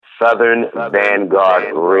Southern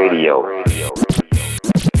Vanguard Radio.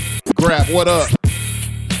 Grab, what up?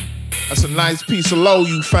 That's a nice piece of low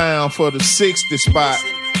you found for the 60 spot.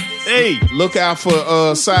 Hey, look out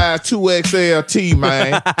for size 2XLT,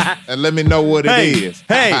 man, and let me know what it is.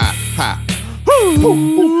 Hey, ha.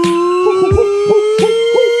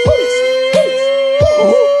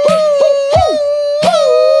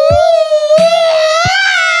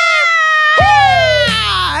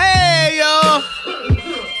 Hey, y'all.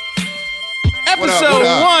 Episode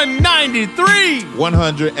 193.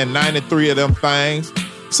 193 of them things.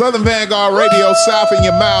 Southern Vanguard Radio, South in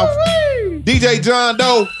your mouth. DJ John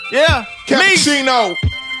Doe. Yeah. Cappuccino.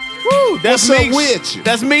 Woo, that's What's Meeks. up with you?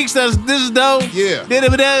 That's Meeks. This is Doe. Yeah. I'm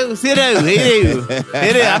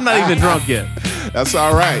not even drunk yet. That's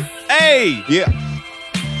all right. Hey. Yeah.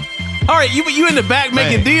 All right, you in the back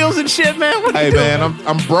making deals and shit, man? What you doing? Man,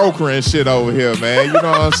 I'm brokering shit over here, man. You know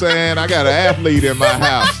what I'm saying? I got an athlete in my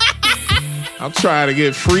house. I'm trying to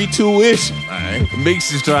get free tuition, man.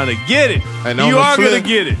 Meeks is trying to get it. And you are going to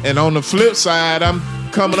get it. And on the flip side, I'm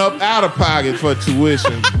coming up out of pocket for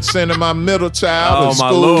tuition. Sending my middle child to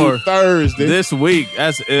school Thursday. This week.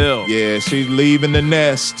 That's ill. Yeah, she's leaving the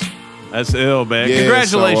nest. That's ill, man. Yeah,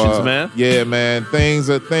 congratulations, man. Yeah, man. Things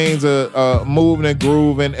are moving and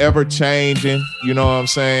grooving, ever changing. You know what I'm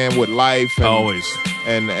saying? With life, and, always,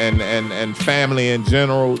 and family in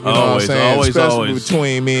general. You know always, what I'm saying? Especially always.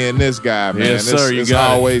 between me and this guy, man. Yes, sir. It's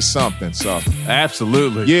always something. So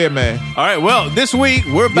absolutely, yeah, man. All right. Well, this week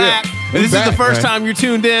we're back. Yeah, this is the first time you're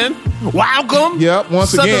tuned in. Welcome. Yep. Once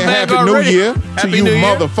Southern again, Vanguard Happy New Radio. Year to you,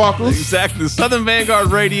 motherfuckers. Exactly. Southern Vanguard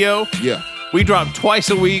Radio. Yeah. We drop twice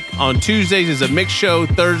a week. On Tuesdays is a mixed show.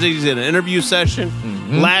 Thursdays is an interview session.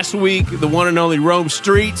 Mm-hmm. Last week, the one and only Rome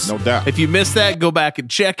Streets. No doubt. If you missed that, go back and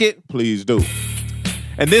check it. Please do.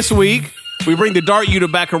 And this week, we bring the Dart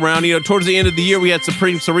Unit back around. You know, towards the end of the year, we had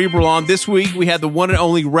Supreme Cerebral on. This week, we had the one and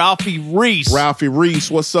only Ralphie Reese. Ralphie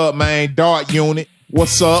Reese, what's up, man? Dart Unit,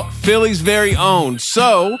 what's up? Philly's very own.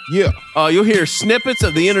 So, yeah, you'll hear snippets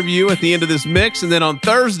of the interview at the end of this mix. And then on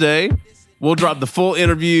Thursday, we'll drop the full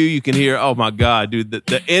interview. You can hear, oh my God, dude,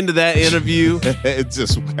 the end of that interview it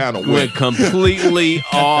just kind of went completely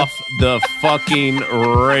off the fucking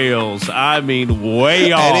rails. I mean,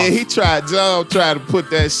 way off. And then John tried to put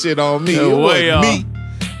that shit on me. It way wasn't me.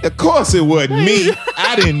 Of course it wasn't me.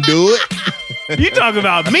 I didn't do it. You talking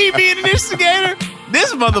about me being an instigator?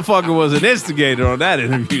 This motherfucker was an instigator on that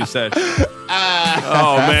interview session.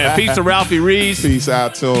 Oh, man. Peace to Ralphie Reese. Peace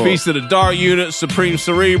out to him. Peace to the Dart Unit, Supreme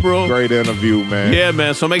Cerebral. Great interview, man. Yeah,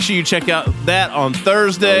 man. So make sure you check out that on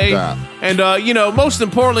Thursday. No doubt. And, you know, most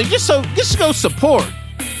importantly, just go support,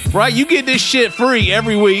 right? You get this shit free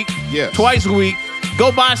every week. Yes. Twice a week.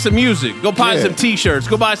 Go buy some music. Go buy some T-shirts.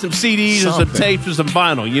 Go buy some CDs and some tapes and some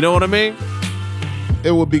vinyl. You know what I mean?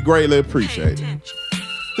 It would be greatly appreciated.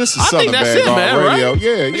 This is Southern that's Vanguard it, man, Radio. Right?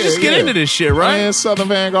 Yeah. Just get into this shit, right? Man, Southern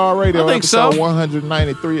Vanguard Radio. I think episode so.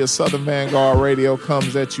 193 of Southern Vanguard Radio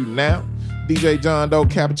comes at you now. DJ John Doe,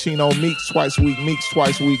 Cappuccino, Meeks, twice a week Meeks,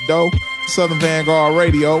 twice a week Doe. Southern Vanguard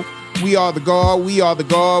Radio. We are the guard. We are the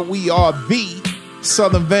guard. We are the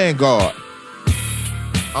Southern Vanguard.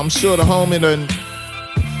 I'm sure the homie done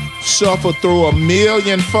shuffled through 1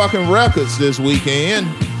 million fucking records this weekend.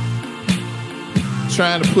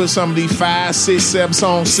 Trying to put some of these 5, 6, 7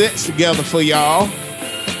 song sets together for y'all.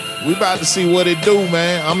 We about to see what it do,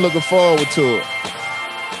 man. I'm looking forward to it.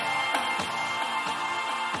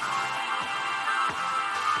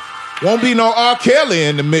 Won't be no R. Kelly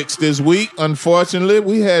in the mix this week, unfortunately.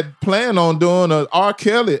 We had planned on doing an R.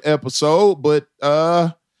 Kelly episode, but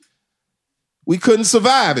we couldn't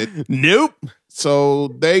survive it. Nope. So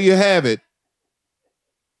there you have it.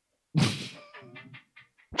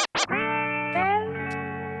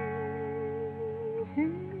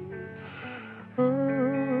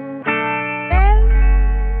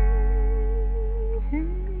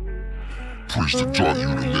 Praise the Dart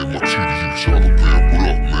Unit, man. My team to you, Tyler, man. What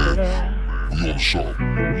up, man? We on the song.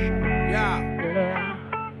 Yeah.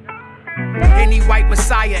 Any white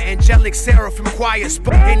messiah, angelic seraphim choir.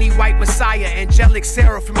 Any white messiah, angelic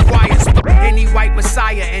seraphim choir. Any white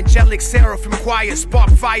messiah, angelic seraphim choir.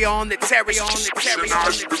 Spark fire on the terrace.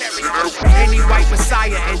 Any white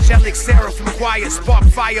messiah, angelic seraphim choir. Spark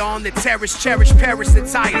fire on the terrace. Cherish Paris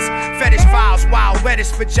attires. Fetish files, wild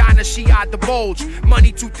wettest vagina. She eyed the bulge.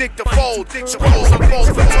 Money too thick to fold. Scrolls unfold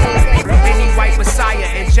for toes. Any white messiah,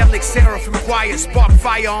 angelic seraphim choir. Spark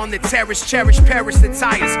fire on the terrace. Cherish Paris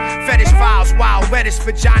attires. Fetish files, wild wild, wettest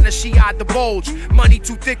vagina, she eyed the bulge. Money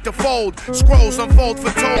too thick to fold, scrolls unfold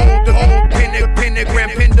for told. The whole pentagram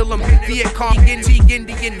pendulum, Viet Cong,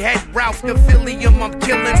 Indian head, Ralph the Philium. I'm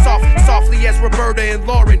killing softly as Roberta and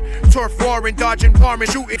Lauren. Turf warring, dodging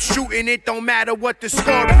varmint, shooting it, don't matter what the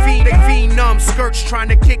score. The fiend numb, skirts trying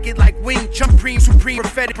to kick it like Wing Chun. Supreme,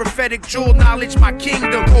 prophetic jewel knowledge, my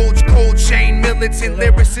kingdom. Cold chain, militant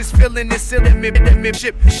lyricists, filling this element.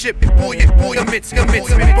 Ship, bouillon, bone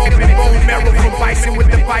marrow from bison with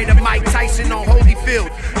the bite of Mike Tyson on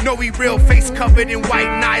Holyfield. Know he real, face covered in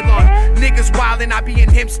white nylon. Niggas wildin', I be in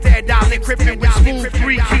Hempstead Island, crippin' with smooth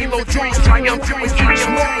 3 kilojoules, triumphant with each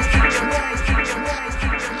move.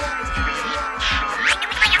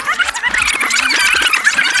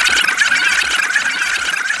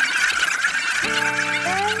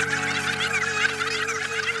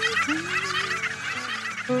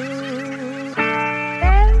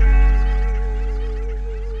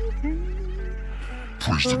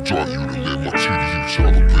 Praise the God, you the man, my TDU,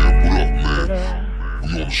 Taliban, what up, man? We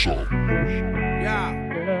on the song. Yeah.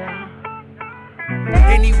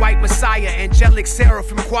 Any white messiah, angelic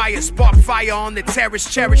seraphim choir, spark fire on the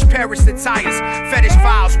terrace, cherish Paris attires, fetish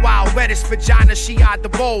files, wild wettest vagina, she eyed the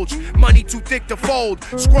bulge, money too thick to fold,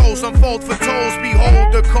 scrolls unfold for tolls,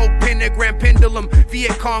 behold the coke pentagram pendulum,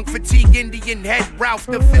 Viet Cong fatigue, Indian head, Ralph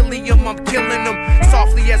the Philium, I'm killing them,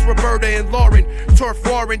 softly as Roberta and Lauren, turf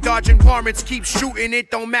warring, dodging varmints, keep shooting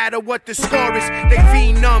it, don't matter what the score is, they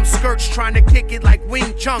fiend numb, skirts trying to kick it like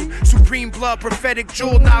Wing Chun, supreme blood, prophetic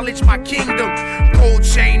jewel knowledge, my kingdom. Cold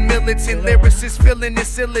chain, militant lyricists, filling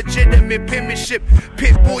this illegitimate penmanship.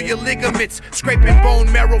 Pitbull your ligaments, scraping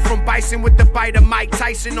bone marrow from bison with the bite of Mike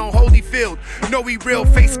Tyson on Holyfield. Know he real,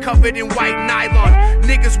 face covered in white nylon.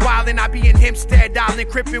 Niggas wildin', I be in Hempstead Island,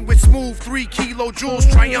 crippin' with smooth 3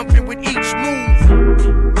 kilojoules, triumphant with each move.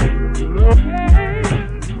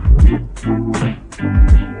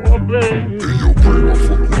 Hey yo, Brain, I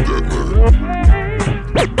fuck with that, man.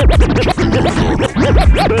 Hey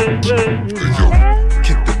yo,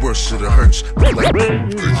 kick the worst of the hurts. I'm like, hey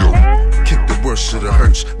yo, kick the worst of the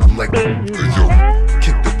hurts. I'm like, hey yo,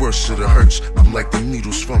 kick the worst of the hurts. I'm like the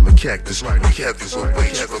needles from a cactus. We have these away,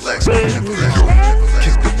 relax.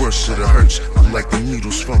 Kick the worst of the hurts. I'm like the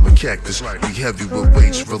needles from a cactus. We heavy with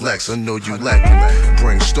weights, relax. I know you lacking.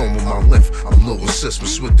 Brainstorm with my lymph. I'm low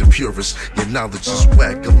assessments with the purest. Your knowledge is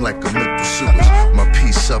whack. I'm like a mental sewers. My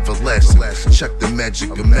peace everlasting. Check the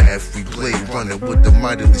magic of math. We blade running with the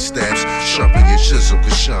mightily stabs. Sharpen your chisel, can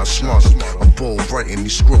shine smarter. I'm bold writing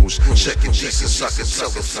these scrolls. Check it, Jesus, I can tell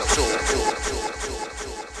if I told.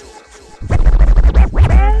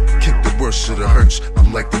 Kick the worst of the hurts.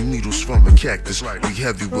 I'm like the needles from a cactus. We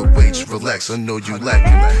heavy with weights, relax. I know you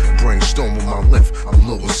lacking. Brainstorm with my lymph. I'm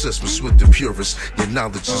low assessments with the purest. Your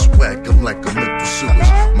knowledge is whack. I'm like a mental sewers.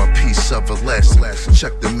 My peace everlasting.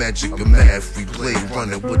 Check the magic of math. We blade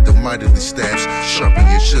running with the mightily stabs. Sharpen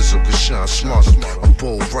your chisel, can shine smarter. I'm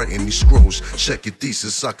bold writing these scrolls. Check your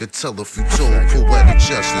thesis. I could tell if you told poetic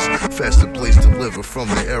justice. Faster place deliver from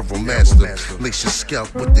the arrow master. Lace your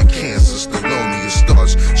scalp with the cancers. The loneliest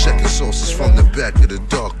stars. Checking sources from the back of the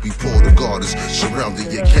dark. We pour the garters.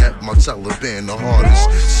 Surrounding your cap. My Taliban the hardest.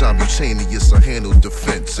 Simultaneous. I handle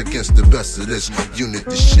defense against the best of this. Unit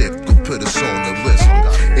the shit. Go put us on the list.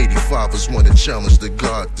 85ers wanna challenge the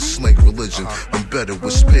God, the snake religion. I'm better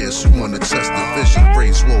with spares who wanna test the vision.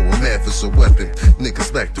 Raise war with math as a weapon.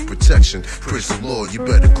 Niggas lack the protection. Praise the Lord, you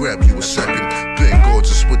better grab you a second. Been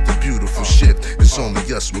gorgeous with the beautiful shit. It's only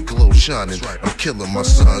us with glow shining. I'm killing my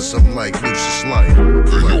sons, I'm like Lucius Lion.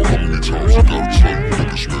 hey yo, how many times I gotta tell you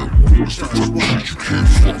niggas, man? It's the type of shit you can't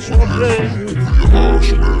fuck with, man.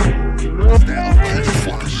 Open your eyes, man. Keep your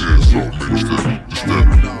fucking hands up, man. It's that.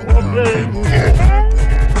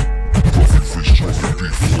 Puffy face, puffy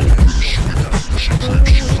beef, full bit of sweet. Supreme.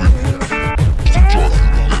 It's the God, you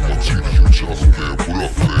the man, my TDU, Taliban, what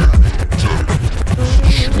up, man? Tell it.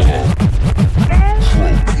 Swab.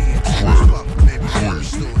 Crow. Crab.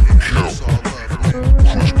 Queen. Count.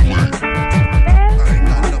 Chris Blade.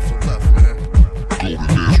 Golden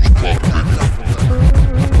Days was poppin', nigga.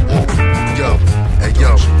 Yo, hey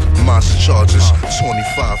yo, monster charges,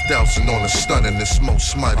 25,000 on a stunning, this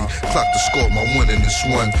most mighty. Clock the score, my winning this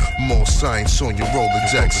one. More science on your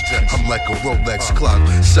Rolodex. I'm like a Rolex clock,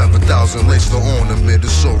 7,000 laced the ornament,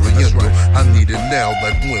 it's oriental. I need it now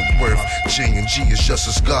like Wentworth. G&G is just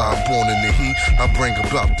a sky, born in the heat. I bring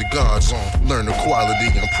about the gods. Learn the quality,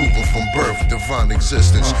 improving from birth, divine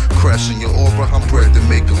existence. Crashing your aura, I'm bred to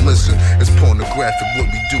make them listen. It's pornographic what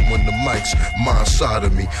we do in the mics. Mind side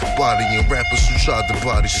of me, body and rappers who tried to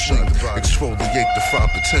body sleep. Exfoliate the 5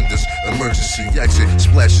 pretenders. Emergency exit,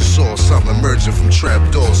 splash your sauce, I'm emerging. emerging from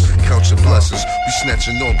trapdoors. Count your blessings. We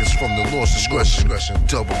snatching organs from the Lord's discretion.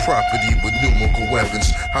 Double property with numerical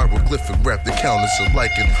weapons. Hieroglyphic rap the counters of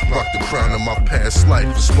liking. Rock the crown of my past life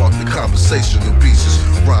and spark the conversation of pieces.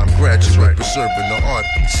 Rhyme graduate, preserving the art.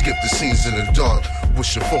 Skip the scenes in the dark.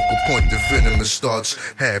 Wish your focal point the venomous starts.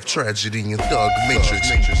 Have tragedy and thug matrix.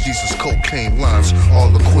 These is cocaine lines,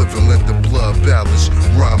 all equivalent to blood balance.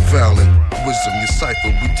 Rhyme violent, wisdom your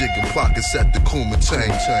cipher. We digging pockets at the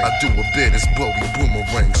Kumatang. I do a bit as Bowie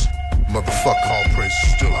boomerangs. Motherfucker, all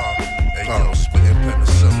praises due. Hey yo, spitting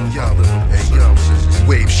penicillin, y'all little, hey yo.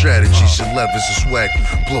 Wave strategy, shit levers is whack.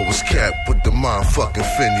 Blow his cap with the motherfucking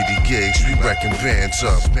infinity gigs. We wrecking bands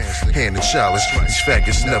up, hand and challenge. These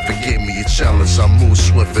faggots never gave me a challenge. I move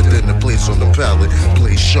swifter than the blades on the pallet.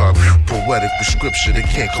 Blade sharp, poetic prescription, it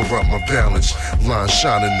can't corrupt my balance. Line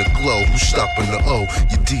shining the glow, who's stopping the O?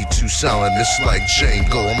 Your D too silent, it's like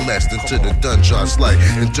Django. I'm lasting to the dungeons like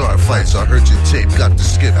in dark fights. I heard your tape, got the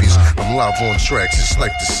skippies. I'm live on tracks, it's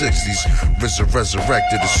like the 60s.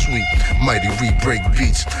 Resurrected a sweet, mighty re-break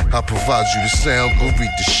beats. I provide you the sound, go read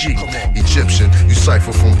the sheet. Egyptian, you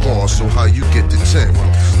cipher from Paul, so how you get the 10?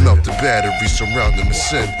 Melt the battery, surround them in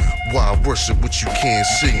sin. Why worship what you can't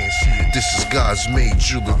see? This is God's made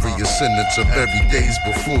jewelry, a sentence of every day's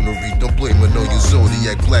buffoonery. Don't blame it on your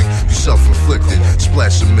zodiac black, you self-inflicted.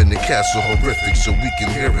 Splash them in the castle horrific so we can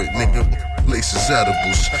hear it, nigga. Laces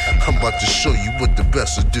edibles. I'm about to show you what the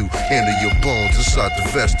best will do. Handle your bones inside the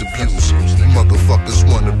vestibules. Motherfuckers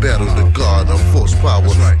wanna battle the God, I'm force power.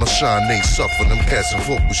 My shine ain't suffering, I'm passing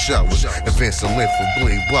vocal showers. Advancing length for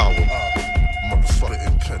blade power.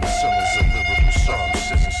 Motherfucking penicillins and lyrical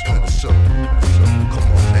circumcisions. Penicillin. Come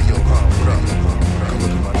on, hey yo, what up? Come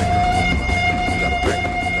look at my nigga. Got a bang.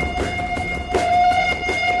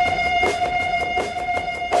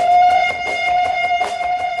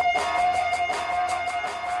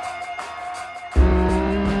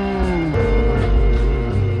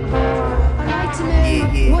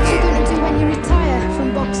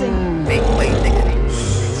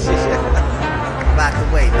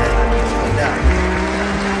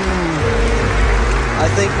 I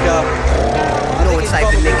think, you know what type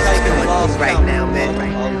of niggas is going through right now, man.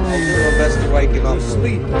 I'll do my best to waking up.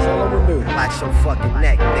 Sleep, that's all I'm gonna do. Watch your fucking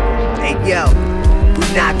neck, nigga. Hey, yo, we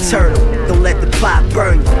nocturnal. Don't let the plot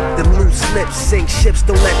burn you. Them loose lips sink ships,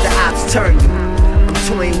 don't let the ops turn you. I'm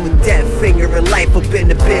toying with that finger and life up in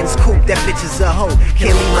the Benz coupe. That bitch is a hoe,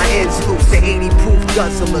 can't leave my ends loose. The 80-proof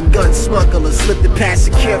guzzler, gun smuggler, slipped it past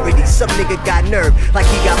security. Some nigga got nerve, like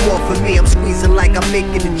he got more for me. I'm squeezing like I'm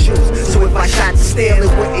making the juice. So if I shot to steal, it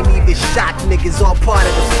wouldn't even shock niggas. All part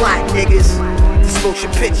of the plot, niggas. This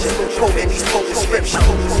motion picture, quoting these potent scriptures.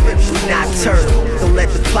 We nocturnal, don't let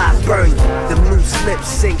the plot burn you. Them loose lips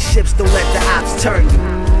sink ships, don't let the ops turn you.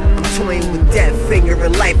 Toying with that finger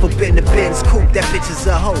and life up in the Benz coupe. That bitch is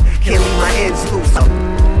a hoe, can't leave my ends loose.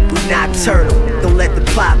 We nocturnal, don't let the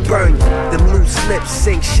plot burn you. Them loose lips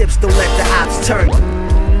sink ships, don't let the ops turn you.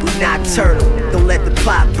 We nocturnal, don't let the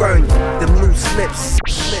plot burn you. Them loose lips.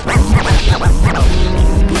 We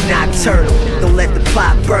nocturnal, don't let the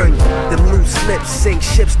plot burn you. Them loose lips sink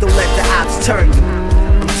ships, don't let the ops turn you.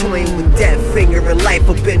 I'm toying with that finger and life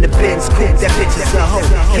up in the Benz coupe. That bitch is a hoe,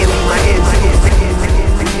 can't leave my ends loose.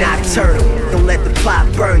 Nocturnal, don't let the plot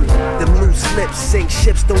burn you. Them loose lips sink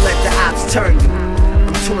ships, don't let the ops turn you.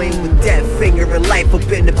 I'm toying with that finger and life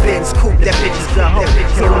up in the Benz coupe. That bitch is a hoe,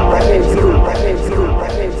 can't leave my ends loose.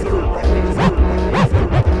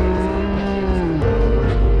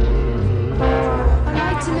 I'd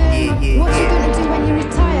like to know what you're gonna do when you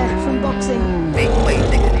retire from boxing. Make way,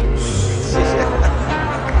 nigga.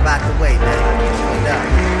 Rock the way, man. Hold up.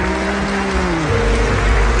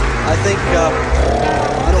 I think, you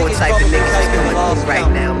know what type of niggas is going through right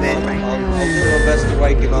now, man. I'll do my best to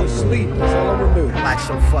waking up. Sleep, that's all I'm gonna do. Watch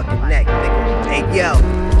your fucking neck, nigga. Hey, yo,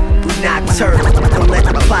 we nocturnal, don't let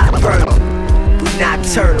the plot burn you. We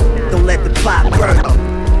nocturnal, don't let the plot burn you.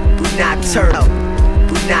 We nocturnal,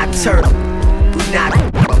 we nocturnal, we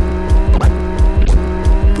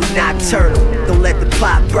nocturnal, don't let the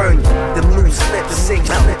plot burn you. Them loose lips sink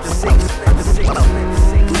ships.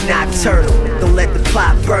 Nocturnal, don't let the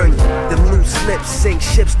plot burn you. Them loose lips sink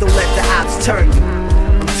ships, don't let the ops turn you.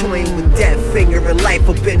 I'm toying with that finger and life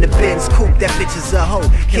up in the Benz coupe. That bitch is a hoe,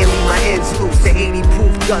 can't leave my ends loose. The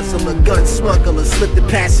 80-proof guzzler, gun smuggler, slipped it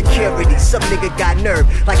past security. Some nigga got nerve,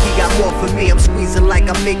 like he got more for me. I'm squeezing like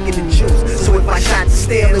I'm making the juice. So if I shot to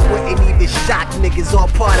steal, it wouldn't even shock niggas. All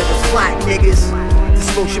part of the plot, niggas.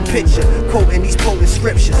 this motion picture, quoting these potent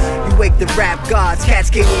scriptures. You wake the rap gods, cats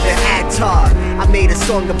can't even act hard. I made a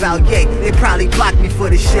song about Ye, they probably block me for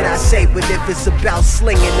the shit I say, but if it's about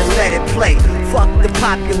slinging, then let it play. Fuck the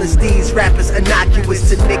populace, these rappers innocuous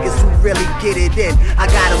to niggas who really get it in. I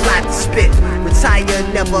got a lot to spit. Retire,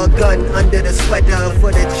 never a gun under the sweater.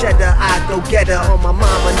 For the cheddar, I go get her. On my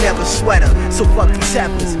mama, never sweater. So fuck these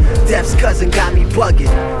heifers. Def's cousin got me bugging.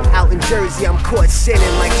 Out in Jersey, I'm caught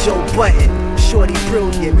sinning like Joe Button. Shorty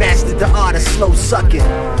brilliant, mastered the art of slow sucking.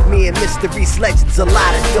 Me and Mr. Reese Legends, a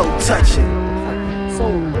lot of dope touching. So,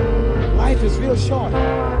 life is real short.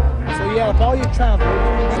 So you out of all your travel,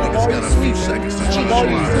 out of all your sweets, out of all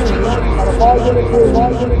your food, out of all your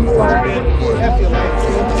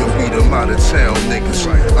you beat them out of town, niggas.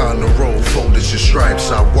 On the road, folded your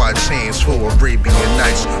stripes. I watch hands for Arabian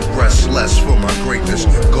Nights. Restless for my greatness.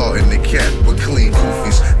 Guarding the cat with clean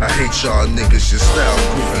goofies. I hate y'all niggas, your style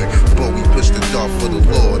goofy. But we push the dart for the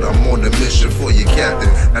Lord. I'm on a mission for your captain.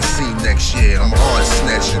 I see next year, I'm hard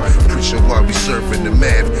snatching. Preaching while we surfing the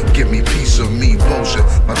math. Give me peace of me, Boja.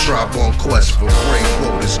 My tribe on quest for brain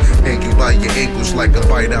quotas. Hang you by your ankles like a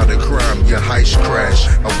bite out of crime. Your heist crash.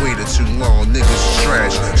 I waited too long, niggas is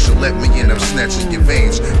trash. So let me in, I'm snatching your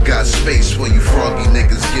veins. Got space for you froggy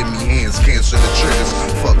niggas. Give me hands, cancel the triggers.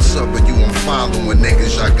 Fuck up and you, I'm following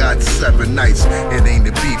niggas. I got 7 nights. It ain't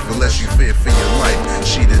a beef unless you fear for your life.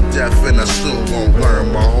 She the deaf and I still won't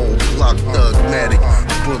learn. My whole block thugmatic.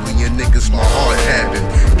 Bullying niggas, my heart habit.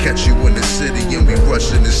 Catch you in the city and we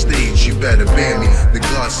rushing the stage. You better ban me. The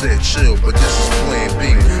God said chill, but this is plan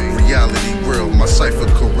B. Reality real, my cipher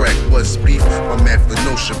correct. What's beef? I'm after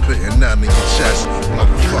no shit putting out in your chest,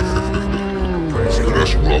 motherfucker. Yeah,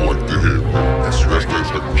 that's what I like to hear. That's right. That's that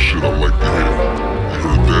type of shit I like to hear. You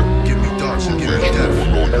heard that? Give me thoughts and give me death.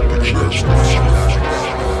 On your bitch ass.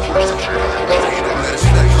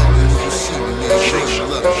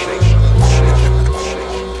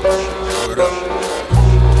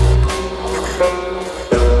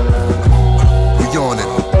 We on it.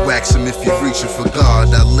 Wax him if you're reaching for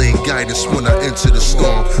God. I lay guidance when I enter the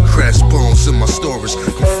storm. Crash bones in my stories.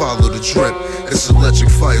 Can follow the drip. It's electric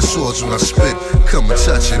fire swords when I spit. Come and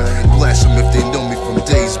touch it. Blast them if they know me from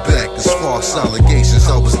days back. As false allegations,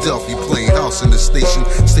 I was Delphi playing house in the station.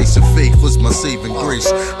 States of faith was my saving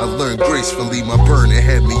grace. I learned gracefully. My burning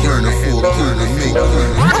had me yearning for a cool to me.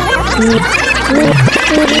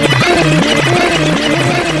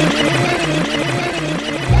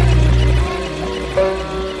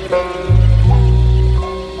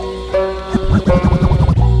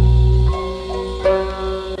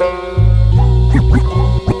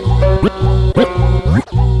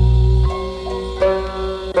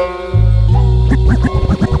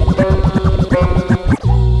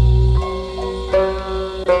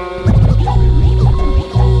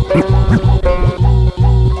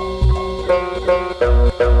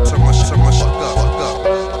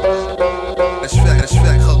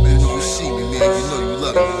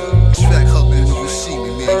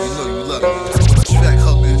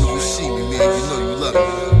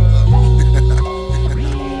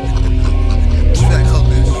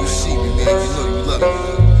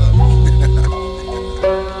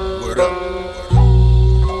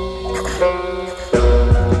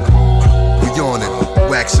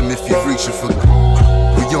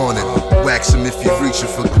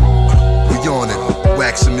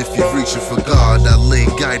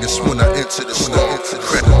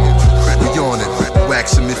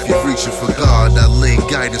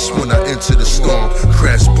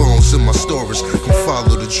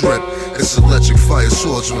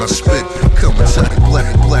 When I spit, come and tell me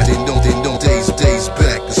black. They know days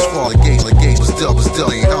back. As far as gauge was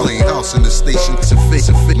deli, house in the station. To face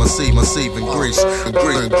my saving grace. And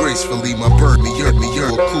gracefully, my burn me yearn.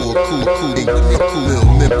 Cool.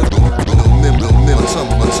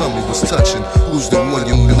 My tummy was touching. Who's the one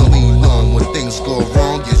you lean on when things go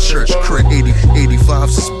wrong? Your church crack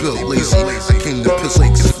 85's is built lazy. I came to piss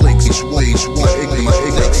like flakes each way. My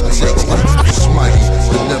ignorance takes mighty.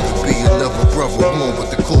 There'll never be another brother one with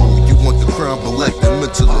the cold. You want the crown, but like the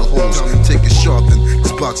mental holes. Take it sharpen.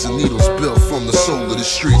 This box of needles built from the soul of the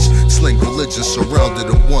streets. Slang religion surrounded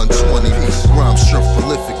at 120. Rhyme strength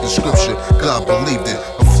prolific in scripture. God believed it.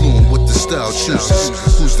 I'm fluent with the style chooses.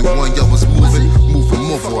 Who's the one y'all was moving?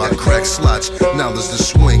 Move, I crack slots. Knowledge the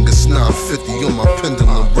swing. It's 950 on my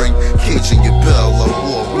pendulum ring. Caging your bell, I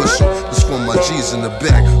wore a whistle. It's for my G's in the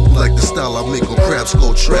back. Who like the style I make on crab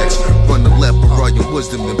skull tracks. Run the lap around your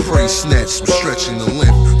wisdom and pray snatch. I'm stretching the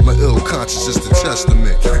length. My ill conscience is the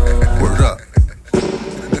testament. Word up.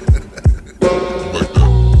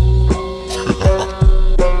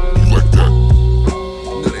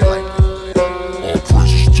 All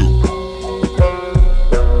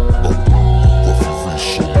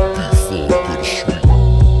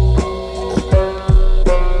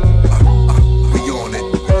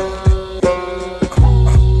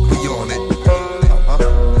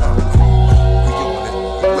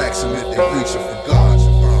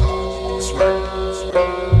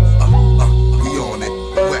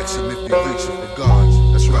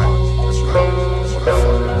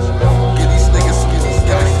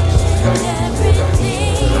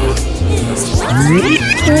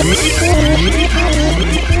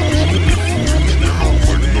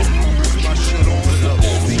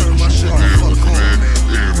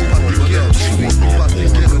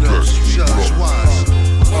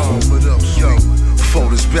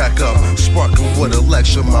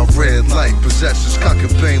flashing my red light. Possessors cock and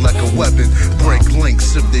bang like a weapon. Break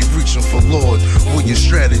links if they reaching for Lord. Where your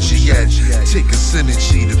strategy at? Take a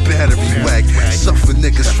synergy, the battery whack. Suffer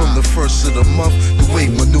niggas from the first of the month. The way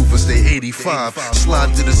maneuvers, they 85.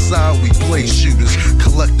 Slide to the side, we play shooters.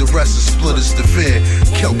 Collect the rest and split us the fair.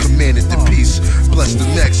 Count commanded the peace. Bless the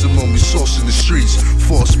maximum, we source in the streets.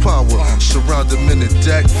 Force power, surround them in the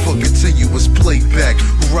deck for continuous playback.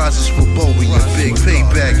 Who rises for Bowie and big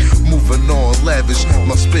payback. Moving on lavish,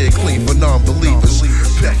 my spare clean for non-believers.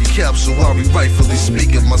 Packing capsule while we rightfully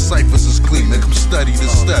speaking. My ciphers is clean, come study the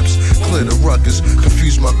steps. Clear the ruckus,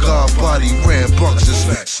 confuse my god body, rambunctious.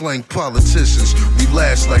 Slang politicians, we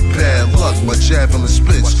last like bad luck. My javelin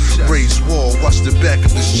spits, raised wall, watch the back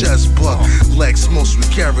of his chest buck. Lacks most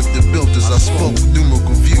with character builders, I spoke with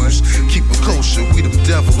numerical views. Keep a kosher, we them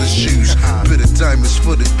devilish shoes. Bit of diamonds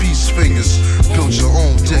for the peace fingers. Build your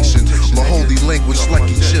own diction, my holy language like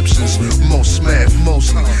Egyptians. Most math,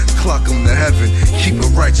 mostly, clock them to heaven. Keep it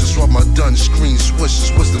righteous while my done screen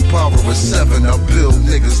swishes. Wisdom power of 7, I build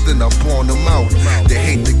niggas, then I pawn them out. They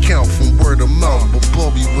hate to count from word of mouth, but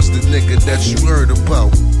Bobby was the nigga that you heard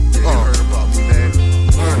about. You heard about me, man.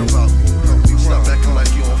 Heard about me. Stop acting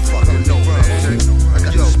like you don't fucking know, man. I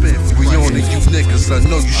got to spit for we on it, you niggas, I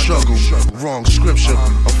know you struggle. Wrong scripture,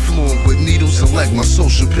 I'm fluent with needles and like my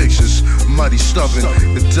social pictures. Mighty stubborn,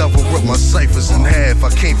 the devil ripped my ciphers in half. I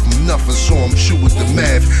came from nothing, so I'm true with the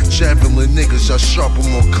math. Javelin niggas, I sharpen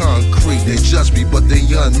more concrete. They judge me, but they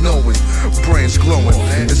unknowing. Brains glowing,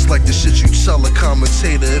 it's like the shit you tell a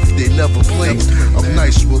commentator if they never played. I'm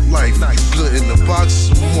nice with life, good in the box,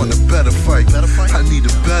 want a better fight. I need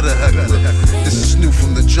a better heckler. This is new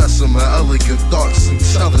from the dresser, my elegant thoughts,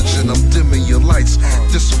 intelligent. I'm dimming your lights,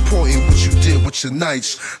 disappointing what you did with your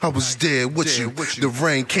nights. I was there with you, the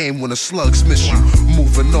rain came when the slugs miss you.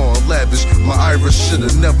 Moving on, lavish, my iris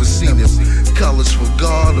should've never seen him. College for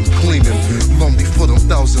God, I'm cleaning. Lonely for them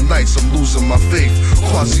 1,000 nights, I'm losing my faith.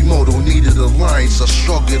 Quasimodo needed alliance, I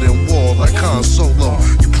struggled in war like Han Solo.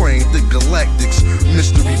 You praying the galactics,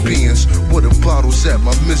 mystery beings. Where the bottles at,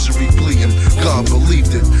 my misery bleeding. God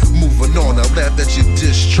believed it, moving on, I laughed at your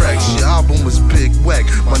diss tracks. Your album was big whack,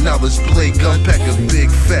 my knowledge blade gun pack a big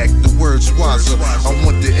fact. The words wiser, I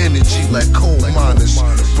want the energy like coal miners.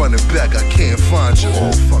 Running back, I can't find you.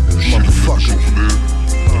 Motherfucker.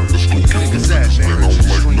 Let's go get them niggas, man. I don't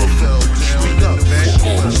like nothing. Straight up, man. Fuck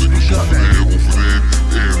all them niggas over there, over there,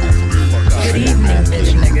 and over there. Good evening,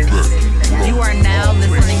 bitch niggas. You are now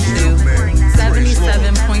listening to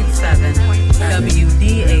 77.7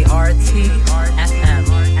 WDART FM.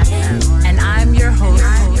 And I'm your host,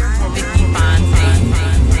 Vicky Fontaine.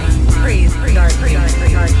 Praise Dark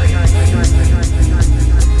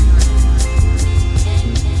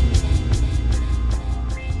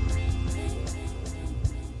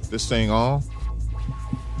This thing on?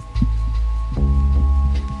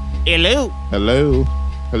 Hello. Hello.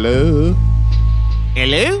 Hello.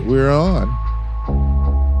 Hello. We're on.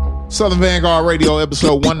 Southern Vanguard Radio,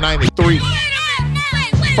 episode 193.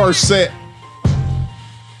 First set.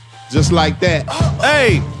 Just like that.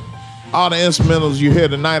 Hey. All the instrumentals you hear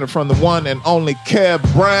tonight are from the one and only Kev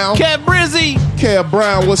Brown. Kev Brizzy. Kev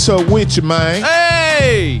Brown, what's up with you, man?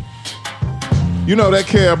 Hey. You know that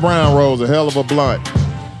Kev Brown rolls a hell of a blunt.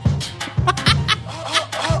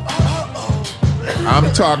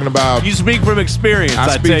 I'm talking about... You speak from experience,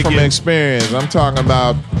 I speak from experience. I'm talking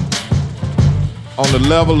about on the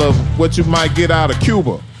level of what you might get out of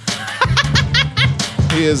Cuba.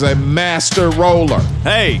 He is a master roller.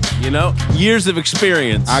 Hey, you know, years of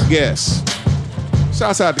experience. I guess.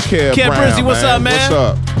 Shouts out to Kev Brown, Brizzy, what's up, man? What's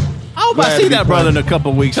up? I hope I see that brother in a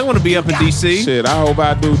couple weeks. I want to be up in D.C. Shit, I hope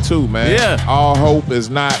I do too, man. Yeah. All hope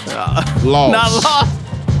is not lost. Not lost.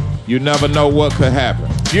 You never know what could happen.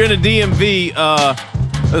 If you're in the DMV,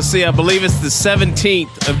 let's see, I believe it's the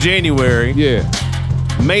 17th of January. Yeah.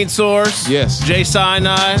 Main Source. Yes. J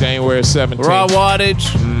Sinai. January 17th. Raw Wattage.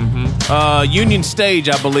 Mm-hmm. Union Stage,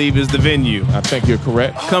 I believe, is the venue. I think you're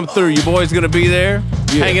correct. Come through. Your boy's going to be there.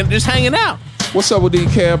 Yeah. Just hanging out. What's up with these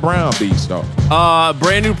Kev Brown beats, though?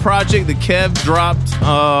 Brand new project that Kev dropped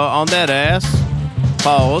on that ass.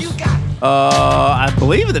 Pause. I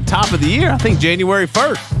believe at the top of the year. I think January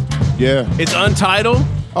 1st. Yeah. It's untitled.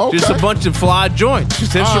 Okay. Just a bunch of fly joints.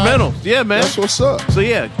 Just instrumentals. Right. Yeah, man. That's what's up. So,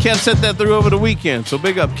 yeah, Kev sent that through over the weekend. So,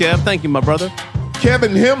 big up, Kev. Thank you, my brother.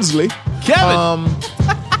 Kevin Hemsley. Kevin.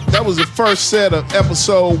 That was the first set of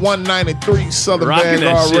episode 193, Southern Rocking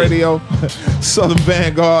Vanguard Radio,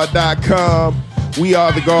 southernvanguard.com. We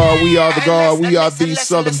are the guard. We are the guard. We are the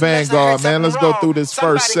Southern Vanguard, man. Let's go through this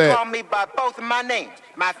first set.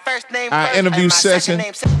 Our interview session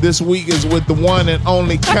this week is with the one and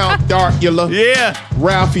only Count Darkula. Yeah.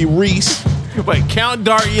 Ralphie Reese. Wait, Count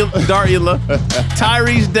Darkula,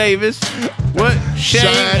 Tyrese Davis, what?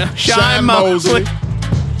 Shine Mosley.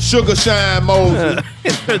 Sugar Shine Mosley.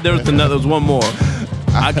 there was one more.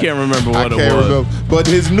 I can't remember what it was. Remember. But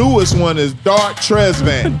his newest one is Dark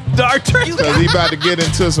Tresvant. Dark Tresvant. Because he about to get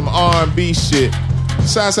into some R&B shit.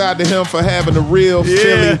 Shouts out to him for having the real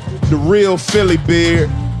Philly beard,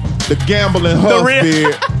 the gambling huff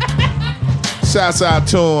beard. Shouts out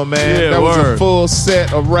to him, man. Yeah, that was a full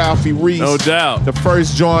set of Ralphie Reese. No doubt. The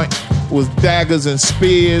first joint was Daggers and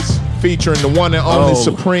Spears, featuring the one and only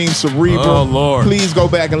Supreme Cerebral. Oh, Lord. Please go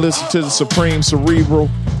back and listen to the Supreme Cerebral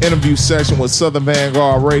interview session with Southern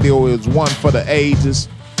Vanguard Radio. It was one for the ages.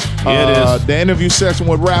 Yeah, it is. The interview session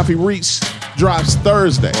with Ralphie Reese drops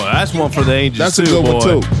Thursday. Well, that's one for the ages. That's a good one,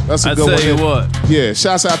 too. That's a good one. I tell you what. Yeah,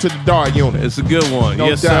 shouts out to the Dart Unit. It's a good one. No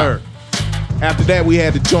yes, doubt. sir. After that, we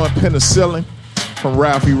had the joint Penicillin from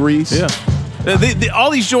Ralphie Reese. Yeah.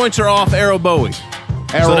 All these joints are off Arrow Bowie.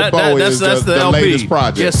 Arrow Bowie is that's the LP. latest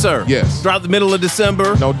project. Yes, sir. Yes. Dropped the middle of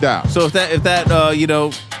December. No doubt. So if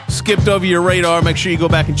that skipped over your radar, make sure you go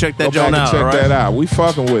back and check that joint out. Check that out. We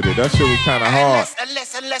fucking with it. That shit was kind of hard.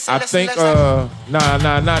 I think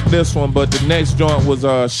not this one, but the next joint was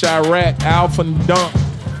Chirac Alpha Dunk.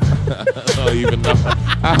 I don't even know.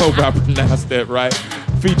 I hope I pronounced that right.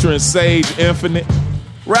 Featuring Sage Infinite.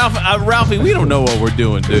 Ralphie, we don't know what we're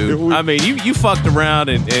doing, dude. I mean, you fucked around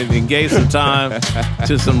and gave some time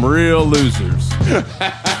to some real losers.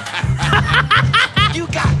 You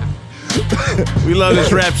got it. We love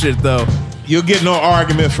this rap shit, though. You'll get no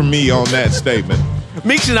argument from me on that statement.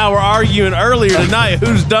 Meeks and I were arguing earlier tonight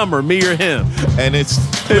who's dumber, me or him. And it's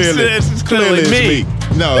clearly me.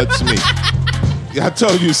 No, it's me. I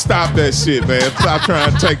told you stop that shit, man. Stop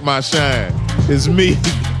trying to take my shine. It's me.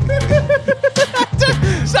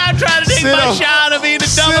 Stop trying to take my shine of being the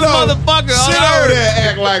dumbest motherfucker on Sit earth. over there and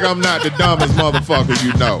act like I'm not the dumbest motherfucker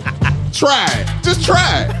you know. Try it. Just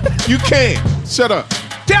try it. You can't. Shut up.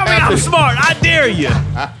 Tell me I'm smart. I dare you.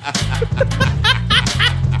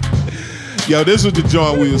 Yo, this was the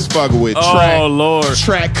joint we was fucking with. Lord.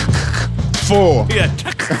 Track 4. Yeah.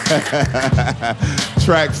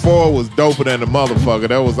 Track 4 was doper than the motherfucker.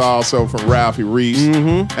 That was also from Ralphie Reese.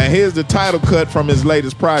 Mm-hmm. And here's the title cut from his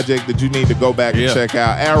latest project that you need to go back and check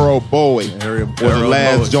out. Arrow Bowie was the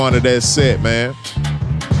last joint of that set, man.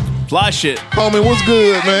 Fly shit. Homie, what's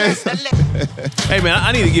good, man? Hey, man,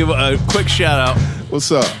 I need to give a quick shout out.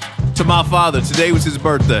 What's up? To my father. Today was his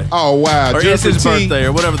birthday. Oh, wow. Or Jeffrey it's his T. birthday,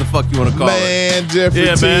 or whatever the fuck you want to call it. Man, Jeffrey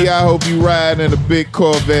T, man. I hope you riding in a big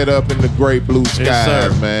Corvette up in the great blue skies,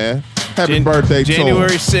 Yes, man. Happy birthday to him.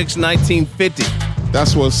 January 6, 1950.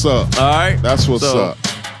 That's what's up. All right? That's what's up.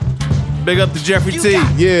 Big up to Jeffrey T.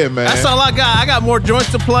 Yeah, man. That's all I got. I got more joints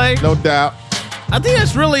to play. No doubt. I think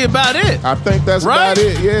that's really about it. I think that's right? about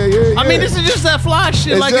it. Yeah. I mean, this is just that fly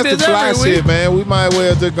shit it's like just it is the fly every shit, week. man. We might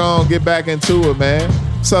well just go and get back into it, man.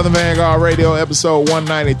 Southern Vanguard Radio, episode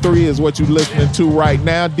 193 is what you're listening to right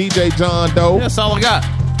now. DJ John Doe. That's all I got.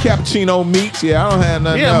 Cappuccino Meeks. Yeah, I don't have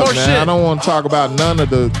nothing else, more man. shit. I don't want to talk about none of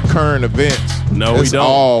the current events. No, we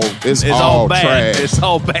don't. It's all bad. trash. It's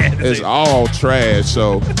all bad. It's all trash.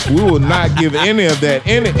 So we will not give any of that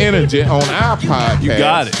any energy on our podcast. You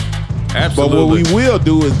got it. Absolutely. But what we will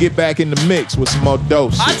do is get back in the mix with some more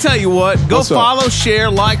dope shit. I tell you what, go follow,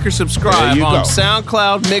 share, like, or subscribe on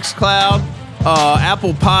SoundCloud, Mixcloud,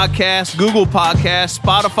 Apple Podcasts, Google Podcasts,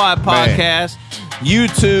 Spotify Podcasts,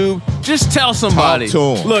 YouTube. Just tell somebody.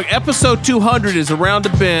 Talk to 'em. Look, episode 200 is around the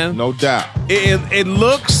bend. No doubt. It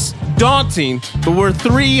looks daunting, but we're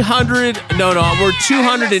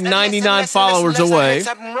 299 followers away.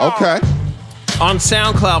 Okay. On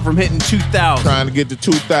SoundCloud from hitting 2,000. Trying to get to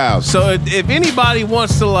 2,000. So if anybody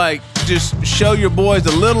wants to just show your boys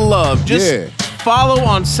a little love, just follow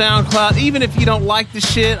on SoundCloud. Even if you don't like the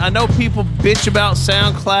shit, I know people bitch about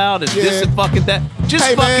SoundCloud and this and fucking that.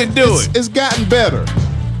 Just fucking do it. It's gotten better.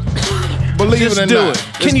 Believe Just it or do not. it.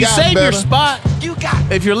 Can you save your spot? You got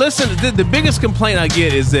it. If you're listening, the biggest complaint I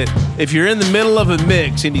get is that if you're in the middle of a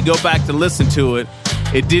mix and you go back to listen to it,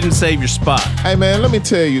 it didn't save your spot. Hey, man, let me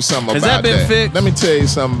tell you something Has about that been fixed? Let me tell you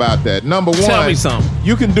something about that. Number one, Tell me something.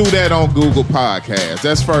 You can do that on Google Podcasts.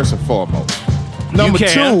 That's first and foremost. Number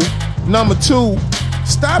two,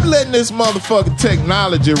 stop letting this motherfucking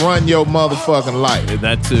technology run your motherfucking life.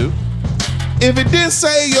 That too. If it didn't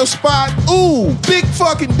save your spot, ooh, big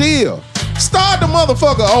fucking deal. Start the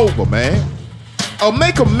motherfucker over, man. Or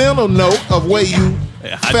make a mental note of where you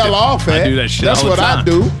fell off at. I do that shit That's all the what time. I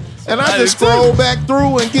do. And I just scroll back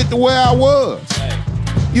through and get to where I was.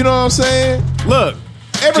 You know what I'm saying? Look.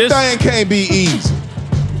 Everything can't be easy.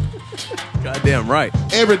 Goddamn right.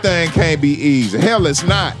 Everything can't be easy. Hell, it's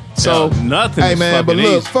not. So nothing. Hey man, but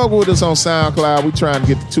look, fuck with us on SoundCloud. We trying to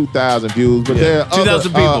get to 2,000 views, but there are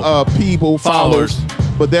other people, followers.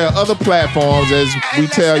 But there are other platforms, as we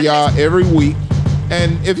tell y'all every week.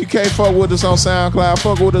 And if you can't fuck with us on SoundCloud,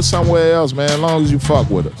 fuck with us somewhere else, man. As long as you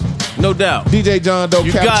fuck with us. No doubt. DJ John Doe,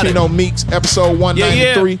 Cappuccino Meeks, episode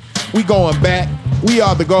 193. We going back. We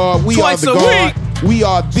are the guard. We Twice are the a guard. week. We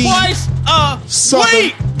are the Twice a Southern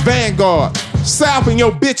week. Vanguard. South in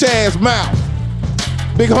your bitch ass mouth.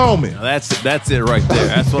 Big homie. Now that's it right there.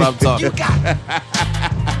 That's what I'm talking about.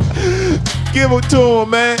 Give it to him,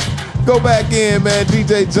 man. Go back in, man.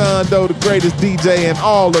 DJ John Doe, the greatest DJ in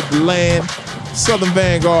all of the land. Southern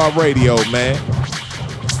Vanguard Radio, man.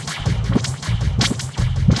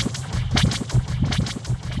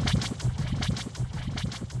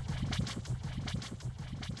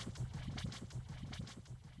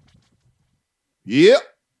 Yep.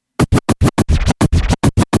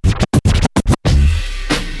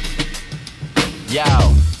 Yo,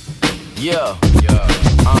 yeah, yo,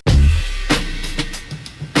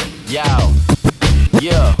 yo,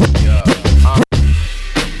 yeah, yo,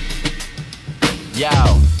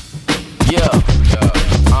 yeah,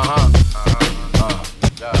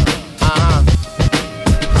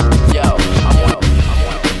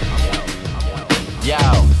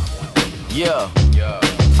 yo, yeah,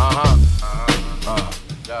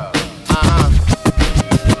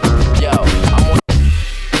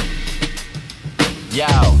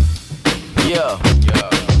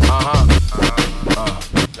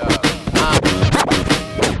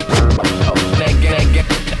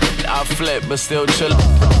 I flip, but still chill.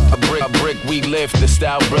 A brick, we lift the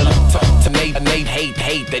style brilliant. To Nate,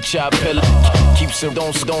 hate that y'all pillar. Keeps it,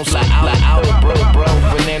 don't slide out, bro.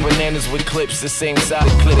 Bananas with clips the same size.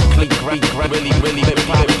 Click, really, hip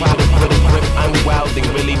hop, put a grip. I'm wilding,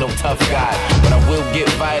 really no tough guy, but I will get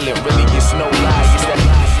violent. Really, it's no lie.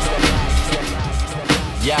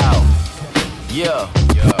 Yo, yeah,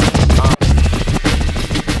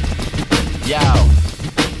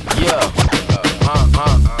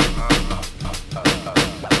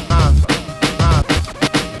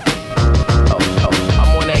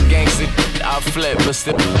 I'm on that gangsta, I flip, but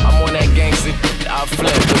still. I'm on that gangsta, I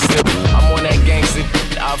flip, but still. I'm on that gangsta,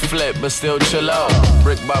 I flip, but still chill out.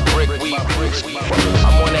 Brick by brick, we.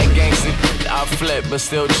 I'm on that gangsta, I flip, but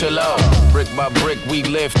still chill out. Brick by brick, we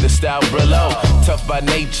lift the style below. Tough by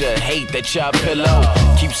nature, hate that y'all pillow.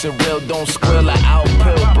 Keeps it real, don't squill, I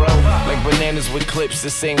outpill, bro. Like bananas with clips the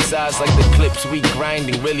same size, like the clips we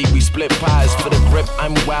grinding. Really, we split pies for the grip.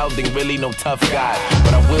 I'm wilding, really no tough guy,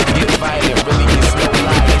 but I will get violent. Really, it's no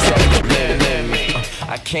lie.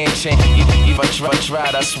 I can't change. If I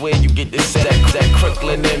tried, I swear you get this set that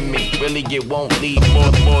Crooklyn in me. Really, it won't lead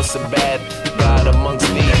more so bad. God amongst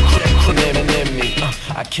these Crooklyn in me.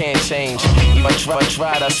 I can't change. If I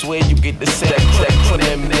tried, I swear you get this set that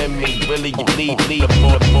Crooklyn in me. Really, you lead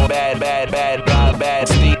more bad.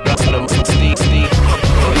 Steve.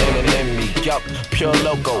 In me. Yup, pure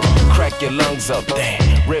loco. Crack your lungs up.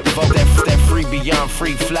 Damn. Rip vote that free beyond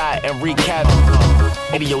free fly and recap.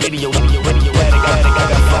 Radio. I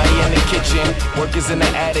got fire in the kitchen, workers in the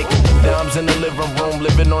attic, dimes in the living room,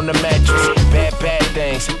 living on the mattress. Bad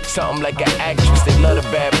things, something like an actress. They love the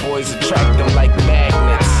bad boys, attract them like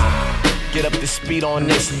magnets. Get up to speed on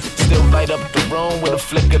this. Still light up the room with a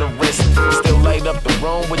flick of the wrist. Still light up the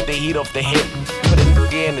room with the heat off the hip. Put a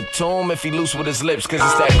nigga in the tomb if he loose with his lips, cause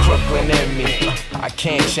it's that Crooklyn in me. I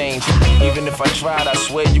can't change. Even if I tried, I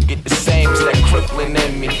swear you get the same. It's that Crooklyn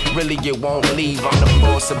in me. Really, it won't leave. I'm the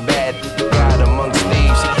boss of bad. God amongst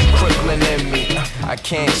thieves. Crooklyn in me. I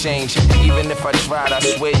can't change. Even if I tried, I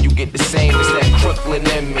swear you get the same. It's that Crooklyn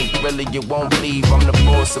in me. Really, it won't leave. I'm the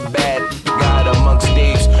boss of bad. God amongst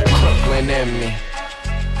thieves. Crooklyn in me.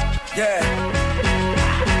 Yeah.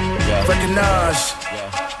 Recognize.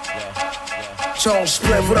 Jones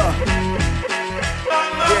split, what up?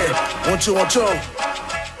 Yeah, 1, 2, 1, 2.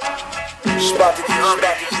 Spot the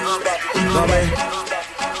know what I mean?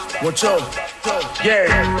 1, 2. Yeah.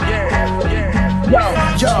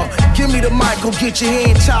 Yo, give me the mic, go get your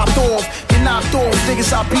hand chopped off. Get knocked off,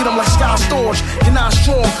 niggas I beat them like Sky Storage. You're not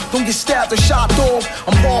strong, don't get stabbed or shot off.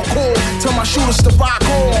 I'm hardcore, tell my shooters to rock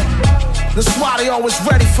on. That's why they always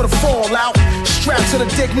ready for the fallout. Strapped to the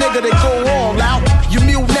dick, nigga, they go all out. You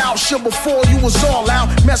mute out, shit before you was all out.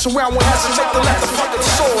 Mess around with hesitate to let the fucking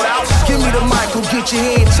sword out. Give me the mic, go get your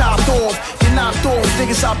hand chopped off. Get get knocked off.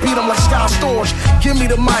 Niggas, I beat them like Sky Storage. Give me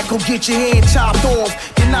the mic, go get your hand chopped off.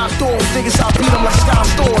 Get knocked off. Niggas, I beat them like Sky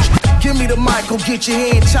Storage. Give me the mic, go get your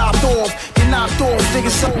hand chopped off. Get knocked off.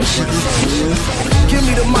 Niggas, give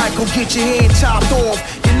me the mic, go get your hand chopped off.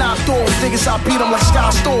 Get knocked off. Niggas, I beat them like Sky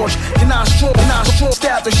Storage. You're not strong, not strong.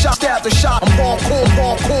 Stab the shot, stab the shot. I'm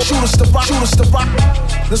hardcore. Shoot us the rock.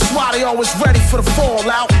 That's why they always ready for the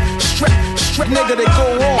fallout. Straight nigga, they go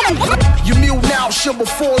off. You mute now, shit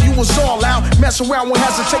before you was all out. Mess around, won't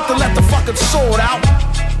hesitate to let the fucking sword out.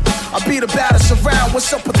 I be the baddest around.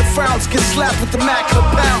 What's up with the frowns? Get slapped with the Mac in a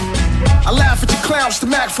pound. I laugh at your clowns, the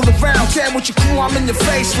Mac full of rounds. Damn with your crew, I'm in your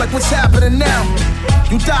face like what's happening now.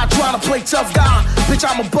 You die trying to play tough guy. Bitch,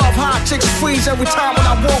 I'm above high. Chicks freeze every time when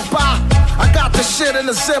I walk by. I got the shit in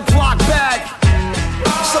a Ziploc bag.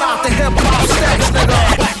 Shout out the hip-hop stacks, nigga.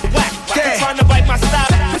 Yeah. Trying to bite my style.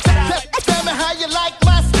 Tell me how you like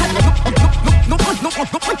my style. No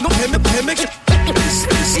gimmick.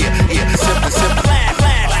 Simple.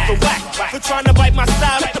 For trying to bite my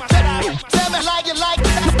style. Tell me how you like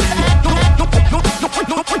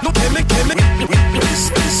no gimmick.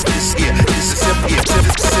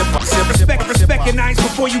 Recognize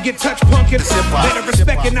before you get touched, punkin'. Better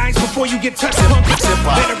recognize before you get touched, punkin'.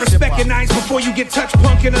 Better recognize before you get touched,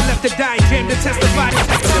 punkin'. I left to die, jam to testify.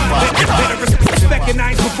 Better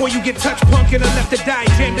recognize before you get touched, punkin'. I left to die,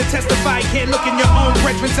 jam to testify. Can't look in your own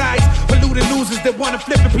brethren's eyes. Polluted losers that wanna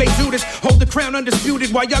flip and play Judas. Hold the crown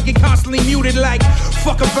undisputed while y'all get constantly muted like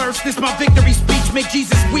fuck a verse. This my victory speech. Make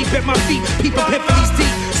Jesus weep at my feet. People epiphanies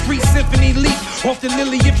deep. Street symphony leap off the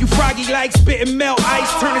lily if you froggy like spit and melt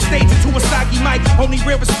ice. Turn the stage into a soggy mic. Only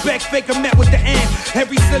real respect, faker met with the end.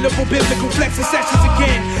 Every syllable biblical flexing sessions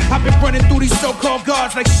again. I've been running through these so-called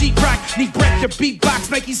guards like sheetrock. Need breath to beatbox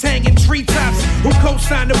like he's hanging treetops. Who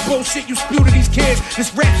co-signed the bullshit you spew to these kids?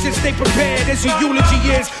 This rap shit stay prepared as your eulogy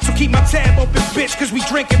is. So keep my tab open, bitch, cause we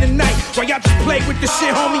drinking tonight. While y'all just play with the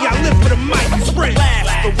shit, homie, I live for the mic. Spring.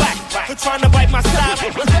 For trying to bite my style.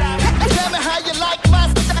 Tell me how you like my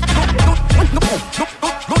style.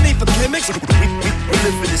 No need for gimmicks. We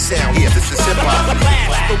live for the sound. Yeah, this is hip-hop.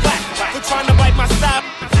 For trying to bite my style.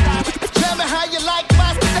 Tell me how you like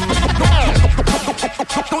my style.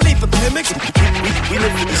 No need for gimmicks. We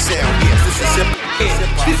live for the sound. Yeah, this is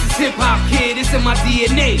hip-hop. This is hip-hop, kid. It's in my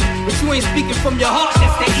DNA. But you ain't speaking from your heart.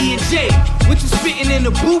 That's that E and J. What you spitting in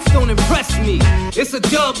the booth don't impress me. It's a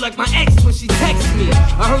dub like my ex when she texts me.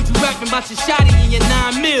 I heard you rapping about your shotty and your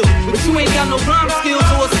 9 mil. But you ain't got no rhyme skills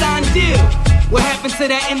or a signed deal. What happened to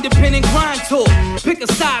that independent grind talk? Pick a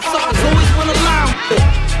side, suckers always wanna line with.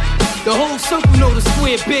 The whole circle know the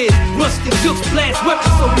square biz. Rusty jokes, blast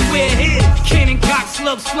weapons, so we wear his. Cannon cock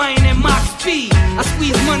slugs flying at Mach speed. I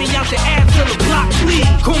squeeze money out the abs till the block bleed.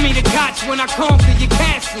 Call me the Koch when I conquer your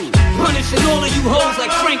castle. Punishing all of you hoes like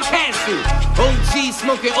Frank Castle. OG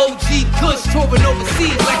smoking OG Kush, touring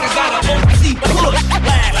overseas like I got an OG push.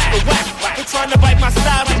 For trying to bite my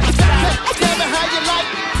style. Tell me how you like.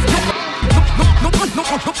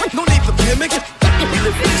 No need for gimmicks. We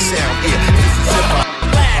live for the sound. Yeah, this is hip-hop.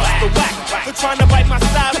 For trying to bite my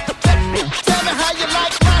style. Tell me how you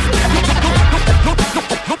like my style.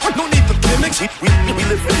 No need for gimmicks. We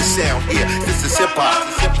live for the sound. Yeah, this is hip-hop.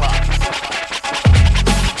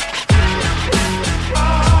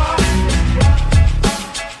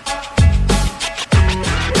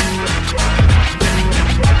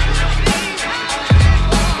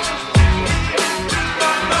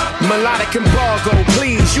 Melodic embargo,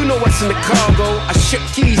 please, you know what's in the cargo. I ship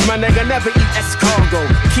keys, my nigga, never eat escargot.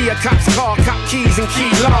 Kia cops call, cop keys and key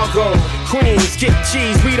largo. Queens, get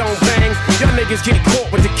cheese, we don't bang. Y'all niggas get caught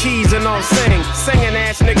with the keys and all sing. Singing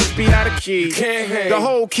ass niggas be out of key. The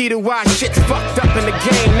whole key to why shit's fucked up in the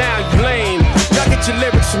game, now you lame. Y'all get your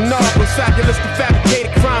lyrics from Narcos, fabulous to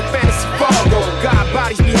fabricated crime, fantasy fargo. God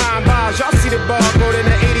bodies behind bars, y'all see the barcode. In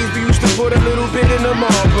the 80s we used to put a little bit in the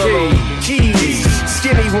Marlboro. Keys,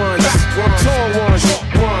 skinny ones, tall ones,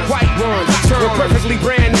 white ones, with perfectly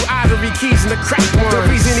brand new ivory keys in the crack ones. The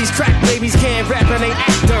reason these crack babies can't rap and they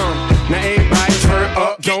act dumb. Now everybody turn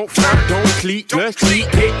up, don't front, don't cleat, let's cleat,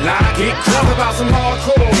 get live, get drunk about some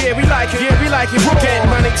hardcore. Yeah, we like it, raw. Get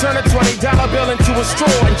money, turn a $20 bill into a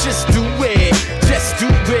straw and just do it, just do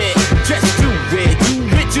it, just do it, do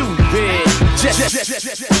it, do it, just.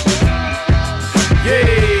 Yeah,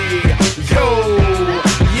 yo.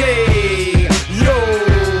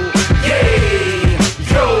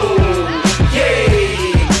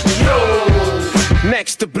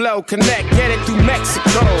 Next to blow, connect, get it through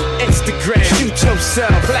Mexico. Instagram, shoot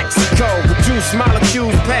yourself, Lexico. Reduce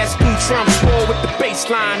molecules, pass through Trump's wall with the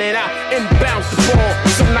baseline and I inbound the ball.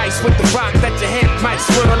 So nice with the rock that your head might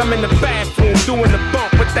swirl. I'm in the bathroom doing the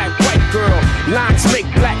bump with that white girl. Lines make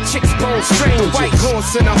black chicks bone strange. White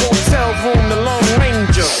horse in a hotel room, the Lone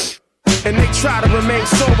Ranger. And they try to remain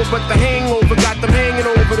sober, but the hangover got them hanging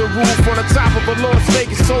over the roof on the top of a Las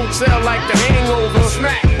Vegas hotel like the Hangover.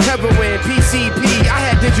 Smack, heroin, PCP. I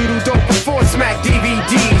had digital dope before Smack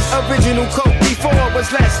DVDs. Original coke before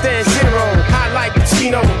was less than zero. High like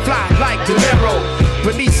Pacino, fly like De Niro.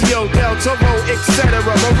 Benicio Del Toro, etc.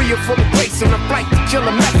 Maria full of grace on a flight to kill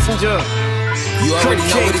a messenger. You already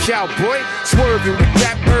know what it cowboy, swerving with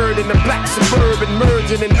that bird in the black suburban,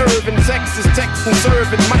 merging in Irving, Texas, Texan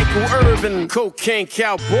serving Michael Irvin, cocaine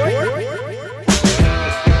cowboy.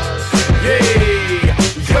 Yeah,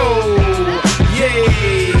 yo, yeah,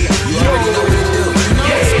 you already know what it do.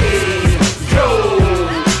 Yeah, yo,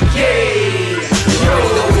 yeah, you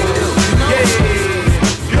already know what it do. Yeah,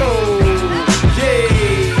 yo, yeah,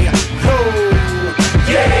 yo,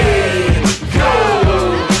 yeah.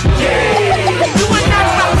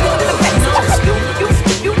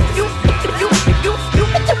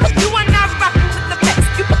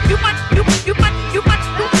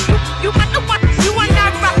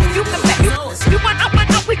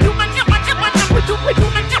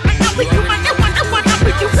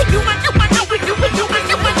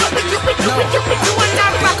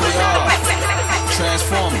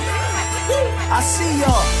 I see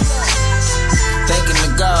y'all thinking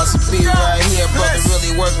the gods will be right here, brother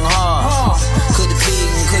really working hard. Could it be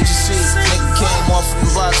and could you see? Nigga came off from the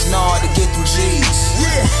blocks hard to get them G's.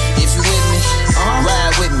 If you with me,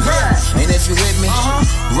 ride with me. And if you with me,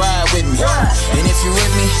 ride with me. And if you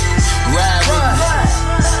with me, ride with me.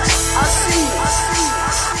 I see.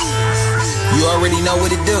 You already know what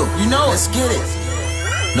it do. You know, let's get it.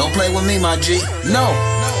 Don't play with me, my G. No.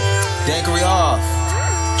 Dankery off.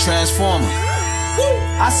 Transformer.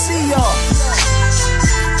 I see y'all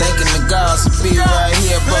thinking the gods will be right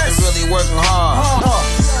here, brother really working hard.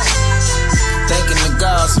 Thinking the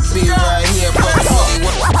gods will be right here, brother really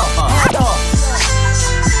working hard.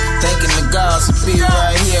 Thinking the gods will be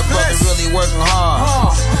right here, brother really working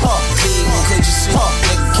hard. Big one, could you see?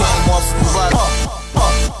 Nigga came off from the block.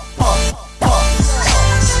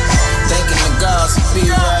 Thinking the gods will be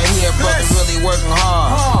right here, brother really working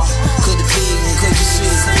hard. Could it be and could you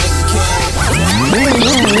see? Nigga came.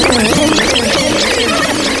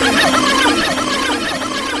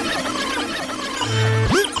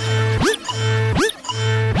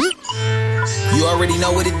 You already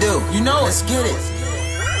know what it do. You know, let's get it.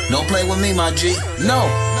 Don't play with me, my G. No.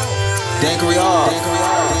 Dankery off.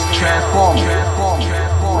 Transformer.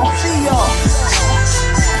 I see y'all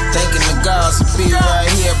thinking the gods will be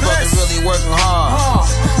right here, brother really working hard.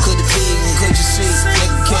 Could it be and could you see?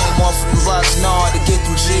 Nigga came off from the blocks hard to get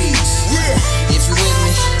them G's. If you with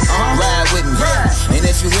me, ride with me. And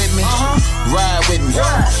if you with me, ride with me.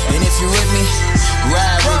 And if you with me,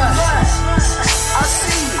 ride with me. I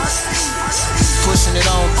see you. Pushing it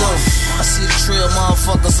on through. I see the trail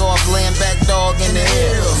motherfuckers off laying back dog in the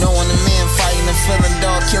air. Knowing the men fighting and feeling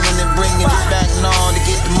dog, killing and bringing it back on to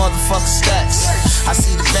get the motherfucking stacks. I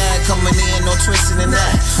see the bag coming in, no twisting in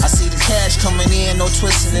that. I see the cash coming in, no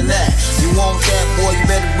twisting in that. You want that, boy, you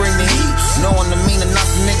better bring the heat. Knowing the mean to knock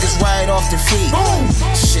the niggas right off their feet.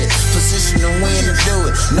 Shit, position to win to do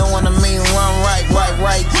it. Knowing the mean, run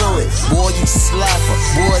right through it. Boy, you just a laugher,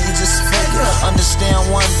 boy, you just a faker. Understand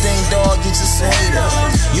one thing, dog, you just a hater.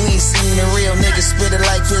 You ain't seen the real nigga spit it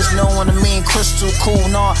like this. Knowing the mean, crystal cool,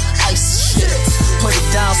 nah, ice shit. Put it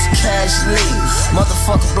down so casually.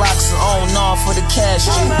 Motherfucker blocks are on off for the cash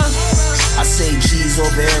G. I say G's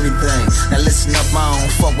over everything. Now listen up, I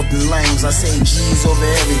don't fuck with the lames. I say G's over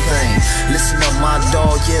everything. Listen up, my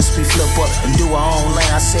dog, yes, we flip up and do our own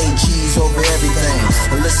lane. I say G's over everything.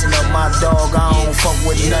 But listen up, my dog, I don't fuck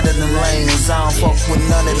with none of them lames. I don't fuck with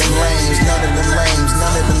none of them lames. None of them lames,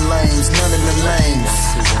 none of them lames, none of them lames.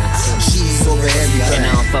 G's over everything. And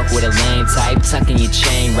I don't fuck with a lame type, tucking your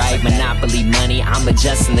chain, right? Monopoly money, I'm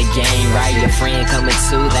adjusting the game, right? Your friend coming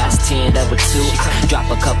too, that's 10 double 2. Drop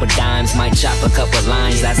a couple dimes, might chop a couple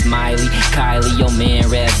lines, that's Miley. Kylie, your man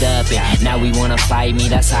revved up, and now we wanna fight me,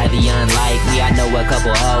 that's highly unlikely. I know a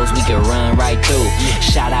couple hoes we can run right through.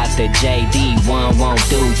 Shout out to JD, one won't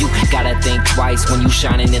do. You gotta think twice when you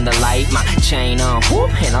shining in the light. My chain on,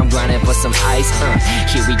 whoop, and I'm grinding for some ice.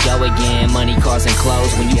 Here we go again, money, cars, and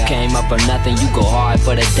clothes. When you came up or nothing, you go hard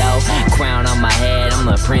for the dough. Crown on my head, I'm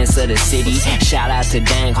the prince of the city. Shout out to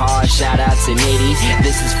Dang Hard, shout out to Nitty.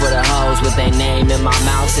 This is for the hoes with their name in my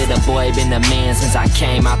mouth. Say the boy been the man since I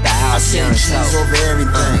came out the house. I say G's over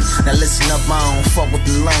everything. Now listen up, I don't fuck with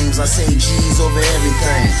the lames. I say G's over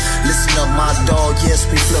everything. Listen up, my dog, yes,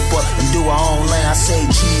 we flip up and do our own lane. I say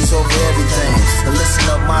G's over everything. Now listen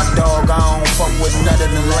up, my dog, I don't fuck with none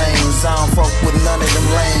of them lames. I don't fuck with none of them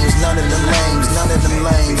lames, none of them lames, none of them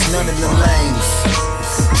lames, none of them lames.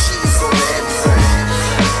 She's over everything.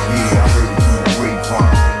 Yeah, I heard it through the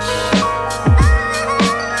grapevine.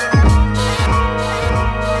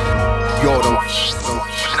 Yo, them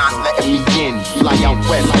not letting me in. Fly out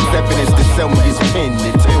west, there's evidence to sell me his pen.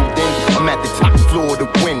 Until then, I'm at the top floor to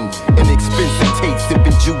win. Inexpensive taste,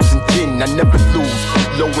 sipping juice and gin. I never lose.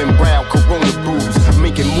 Low and brown, Corona brews.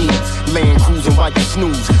 Making moves, laying cruising while you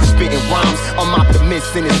snooze. Spitting rhymes, I'm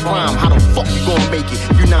optimist in his rhyme. How the fuck you gonna make it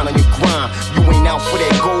if you're not on your grind? You ain't out for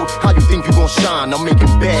that gold, how you think you gonna shine? I'm making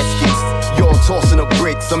baskets, you're tossing up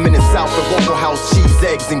bricks. I'm in the south at Waffle House, cheese,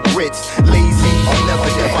 eggs, and grits. Lazy, I'll never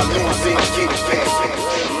if I lose it, get it back.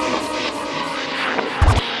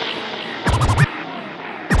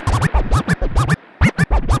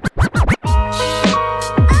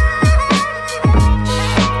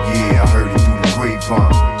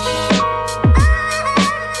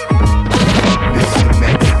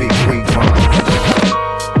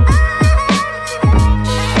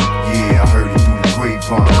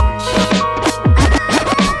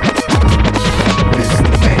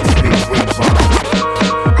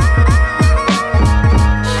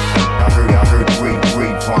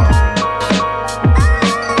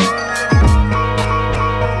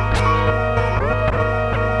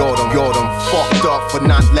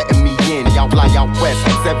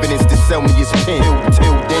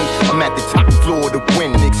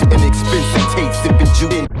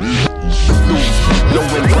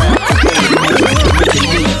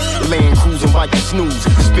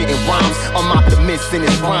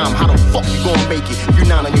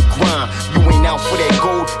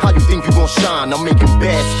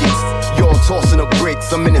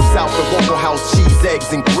 I'm in the south at Waffle House, cheese,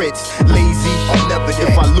 eggs, and grits. Lazy, I'll never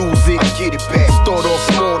if I lose it, I get it back. Start off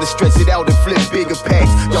small and stretch it out and flip bigger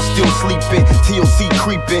packs. Y'all still sleeping, TLC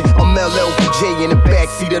creeping. I'm LL Cool J in the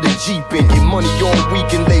backseat of the Jeep and get money all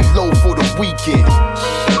week and lay low for the weekend.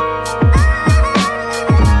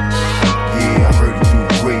 Yeah, I heard it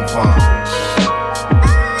through the grapevine.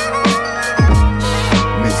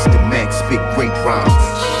 Mr. Max, spit great rhymes.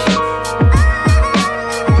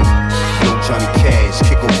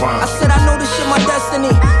 I said I know this shit my destiny.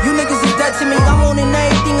 You niggas is dead to me. I'm owning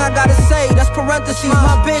everything I gotta say. That's parentheses.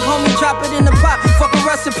 My big homie drop it in the pot. Fuck a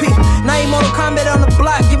recipe. Now he Mortal Kombat on the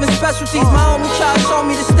block, giving specialties. My homie tried to show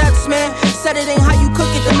me the steps, man. Said it ain't how you cook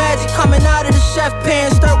it. The magic coming out of the chef pan.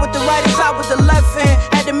 Stir with the right and shot with the left hand.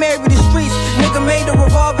 Had to marry the streets. Nigga made the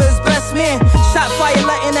revolver his best man. Shot fire,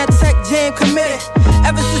 letting that tech jam committed.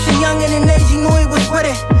 Ever since a youngin' in age, he knew he was with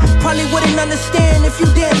it. Probably wouldn't understand if you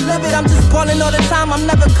didn't live it. I'm just ballin' all the time, I'm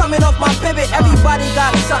never coming off my pivot. Everybody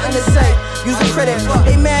got something to say, use a critic.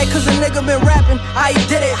 They mad cause a nigga been rapping, how he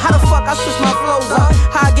did it. How the fuck I switch my flows up,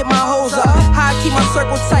 how I get my hoes up, how I keep my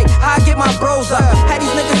circle tight, how I get my bros up. Had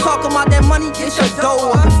these niggas talking about that money, get your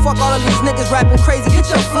dough up. Fuck all of these niggas rapping crazy, get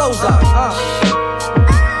your flows up.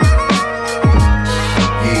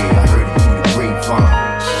 Yeah, I heard it through the grapevine.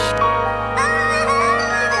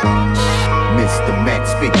 Mr. Max,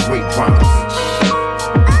 spit great rhymes.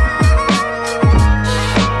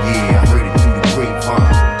 Yeah, I heard it through the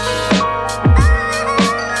grapevine.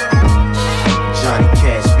 Johnny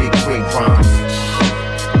Cash, spit great rhymes.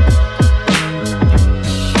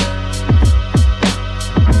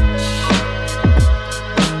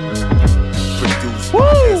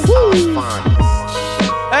 Produced by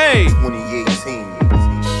Hey! 2018.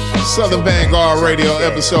 Southern Vanguard Radio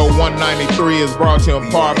episode 193 is brought to you in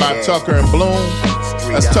part by Tucker and Bloom.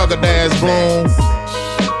 That's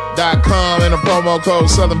tucker-bloom.com and a promo code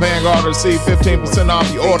Southern Vanguard to receive 15%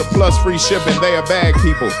 off your order plus free shipping. They are bag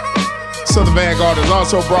people. Southern Vanguard is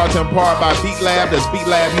also brought to you in part by Beat Lab. That's Beat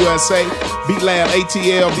Lab USA, Beat Lab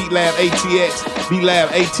ATL, Beat Lab ATX, Beat Lab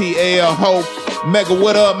ATL, Hope, Mega,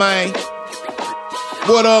 what up, man?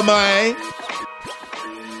 What up, man?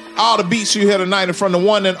 All the beats you hear tonight are from the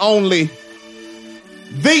one and only,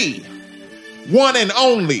 the one and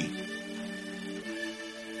only.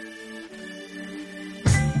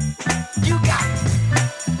 You got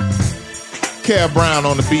Kev Brown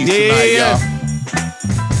on the beats tonight, y'all.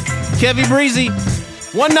 Kevy Breezy,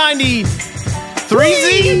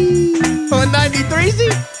 193Z?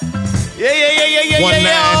 193Z? Yeah.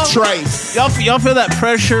 19 Trace. Y'all feel that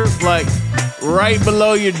pressure, like, right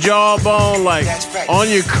below your jawbone, like on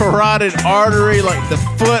your carotid artery, like the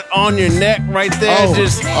foot on your neck right there.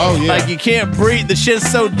 Yeah. Like you can't breathe. The shit's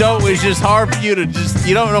so dope, it's just hard for you to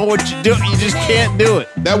you don't know what you do. You just can't do it.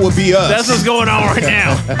 That would be us. That's what's going on right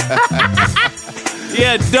now.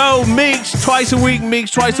 Yeah, Doe, Meeks, twice a week,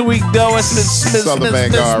 Meeks, twice a week, Doe,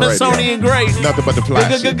 Smithsonian great. Nothing but the fly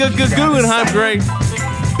shit. Guggenheim great.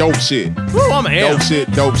 Dope shit. Ooh, I'm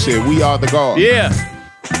amped. Dope shit. We are the guard. Yeah.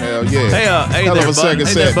 Hell yeah. Hey Hell there, of a bud. second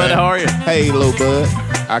Hey set, there, bud. man. How are you? Hey, little bud.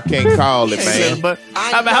 I can't call it, man.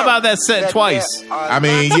 How about that set twice? I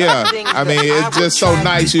mean, yeah. I mean, it's just so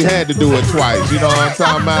nice you had to do it twice. You know what I'm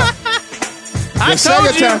talking about?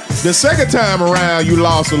 The second time around, you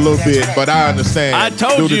lost a little bit, but I understand. I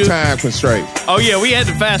told due you. to time constraints. Oh, yeah, we had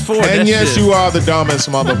to fast forward And that yes, shit. you are the dumbest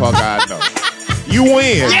motherfucker I know. You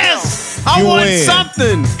win. Yes! I want win.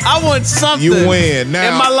 something. I want something. You win.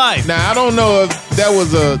 Now, in my life. Now, I don't know if that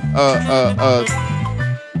was a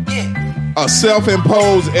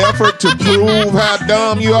self-imposed effort to prove how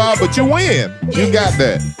dumb you are, but you win. You got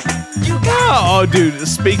that. Oh, dude,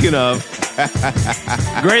 speaking of,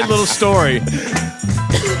 great little story.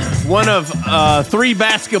 One of 3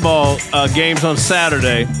 basketball games on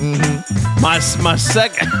Saturday. Mm-hmm. My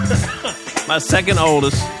second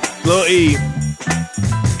oldest, Lil E.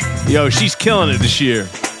 Yo, she's killing it this year.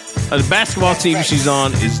 The basketball team she's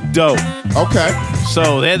on is dope. Okay.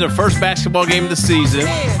 So they had their first basketball game of the season.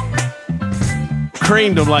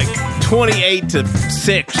 Creamed them like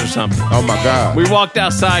 28-6 or something. Oh my God. We walked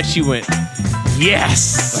outside. She went,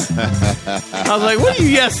 yes. I was like, what are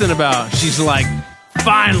you yesing about? She's like,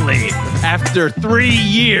 finally, after 3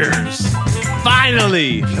 years,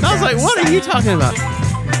 finally. And I was like, what are you talking about?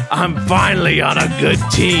 I'm finally on a good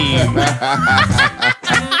team.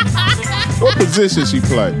 What position she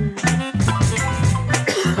play?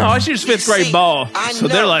 Oh, she was 5th grade ball. So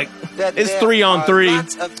they're like, it's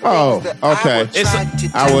 3-on-3. Oh, okay.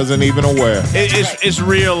 I wasn't even aware. It's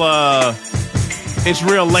real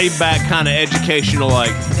laid back, kind of educational, like.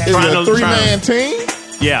 Is it a 3-man team?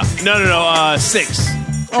 Yeah. No. 6.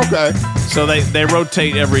 Okay. So they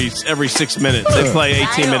rotate every 6 minutes. They play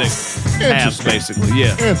 18-minute halves, basically.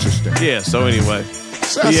 Yeah. Interesting. Yeah. So anyway.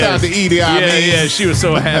 Shouts out to Edie. Yeah. She was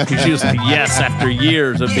so happy. She was like, yes, after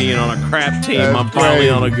years of being on a crap team, That's I'm finally crazy.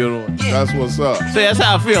 on a good one. That's what's up. See, that's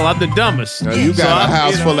how I feel. I'm the dumbest. Now, you got So a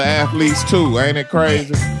house full of athletes too. Ain't it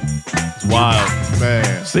crazy? It's wild.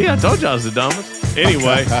 Man. See, I told you I was the dumbest.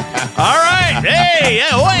 Anyway. All right.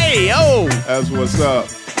 Hey, yo. That's what's up.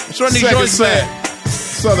 Let's run these Second joints set. back.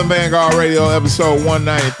 Southern Vanguard Radio, episode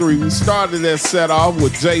 193. We started that set off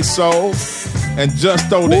with J Soul and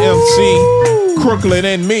Justo the MC, Crooklyn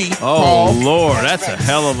and me. Oh, Paul. Lord. That's a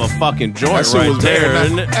hell of a fucking joint That shit right was very there, nice.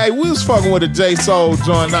 isn't it? Hey, we was fucking with a J Soul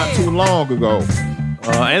joint not too long ago.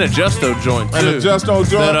 And a Justo joint, too. And a Justo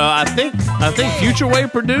joint? That I think Future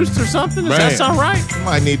Wave produced or something. Does that Man. sound right? You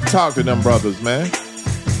might need to talk to them brothers, man.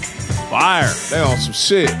 Fire. They on some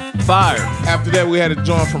shit. Fire. After that, we had a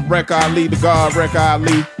joint from Wreck Ali, the God Wreck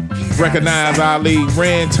Ali, Recognize Ali,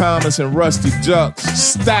 Rand Thomas and Rusty Jux,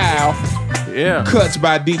 Style. Yeah. Cuts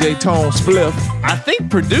by DJ Tone Spliff. I think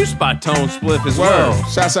produced by Tone Spliff as well.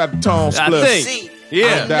 Shouts out to Tone Spliff. I think.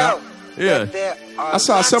 Yeah. No doubt. Yeah. I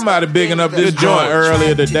saw somebody bigging up this Good joint joint.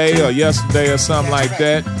 earlier today or yesterday or something like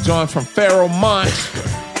that. Joint from Pharaoh Monch.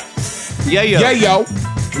 Yeah. Yayo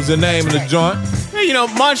was the name of the joint. Yeah, you know,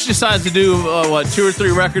 Munch decides to do, 2 or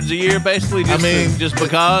 3 records a year, basically, just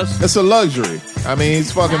because. It's a luxury. I mean,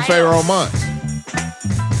 he's fucking Pharaoh Monch.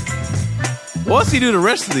 What's he do the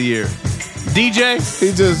rest of the year? DJ?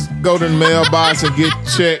 He just go to the mailbox and get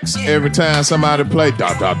checks every time somebody play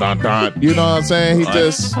dot, dot, dot, dot. You know what I'm saying? He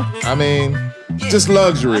just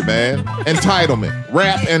luxury, man. Entitlement.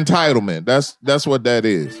 Rap entitlement. That's what that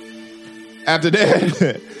is. After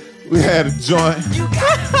that, we had a joint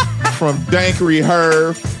from Dankery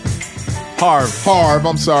Harv,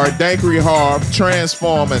 Dankery Harv,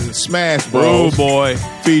 Transform and Smash Bros. Oh, boy.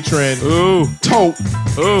 Featuring Tote.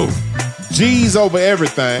 G's over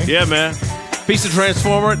everything. Yeah, man. Piece of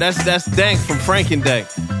Transformer, that's Dank from Franken Dank.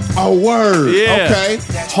 Oh, word. Yeah. Okay.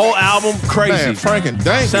 Whole album, crazy. Man, Franken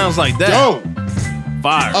Dank. Sounds like that. Dope.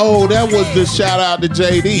 Fire. Oh, that was the shout out to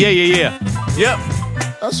JD. Yeah. Yep.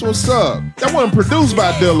 That's what's up. That wasn't produced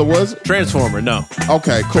by Dilla, was it? Transformer, no.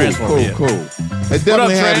 Okay, cool. It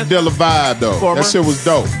definitely had a Dilla vibe, though. Former? That shit was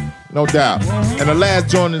dope. No doubt. And the last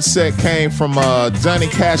joint in the set came from Johnny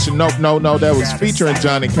Cashinova. No, that was featuring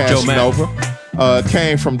Johnny Cashinova.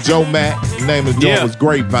 Came from Joe Mack. The name of the joint was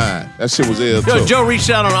Grapevine. That shit was ill, too. Joe reached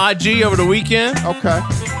out on IG over the weekend. Okay.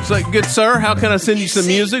 It's like, good sir, how can I send you some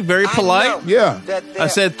music? Very polite. Yeah. I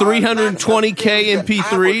said 320K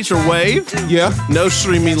MP3s or Wave. Yeah. No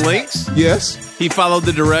streaming links. Yes. He followed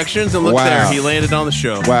the directions and look there. He landed on the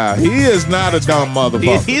show. Wow. He is not a dumb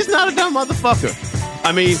motherfucker. He's not a dumb motherfucker.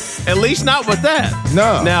 I mean, at least not with that.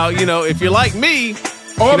 No. Now, if you're like me,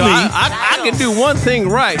 I can do one thing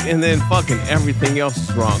right and then fucking everything else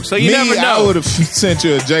is wrong. So you never know. I would have sent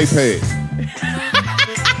you a JPEG.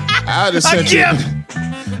 I would have sent you.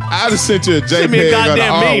 I just sent you a Send me a JPEG of the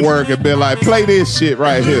goddamn meme. artwork and been like, play this shit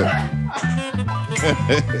right here.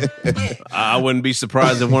 I wouldn't be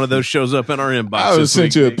surprised if one of those shows up in our inbox. I would this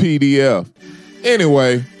sent you a week. PDF.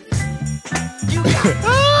 Anyway.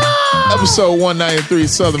 Episode 193,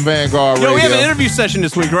 Southern Vanguard Radio. Yo, we have an interview session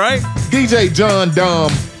this week, right? DJ John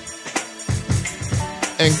Dumb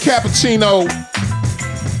and Cappuccino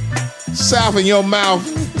South in your mouth,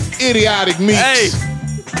 idiotic Meeks. Hey.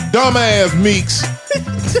 Dumbass Meeks.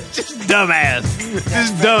 Just dumbass.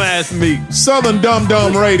 Just dumbass Meeks. Southern Dum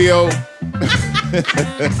Dum Radio.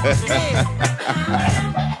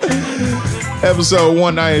 Episode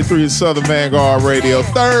 193 of Southern Vanguard Radio.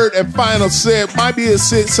 Third and final set. Might be a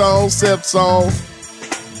 6-song, 7-song,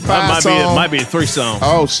 5-song. Might be a 3-song.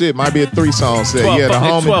 Oh shit, might be a 3-song set. 12, Yeah, the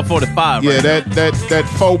homie. 12:45. Yeah, right that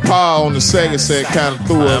faux pas on the second set kind of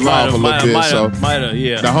threw us off a little bit.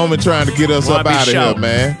 Yeah. The homie trying to get us Might up be out of short. here,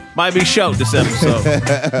 man. Might be short this episode.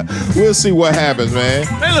 We'll see what happens, man.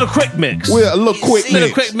 A little quick mix. A little quick mix. A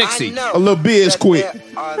little quick mixy. A little biz quick.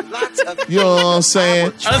 You know what I'm saying?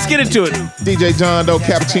 All right, let's get into it. DJ John Doe,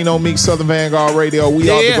 Cappuccino Meeks, Southern Vanguard Radio. We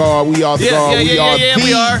are the guard. We are the guard. We are the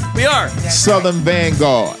We are. Southern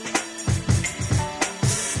Vanguard.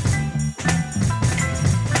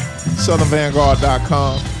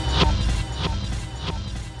 SouthernVanguard.com.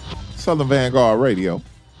 Southern Vanguard Radio.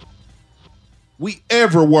 We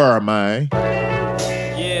everywhere, man.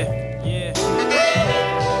 Yeah.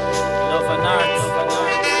 Love and art.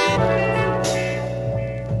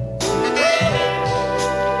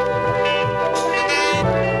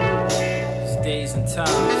 Days and times.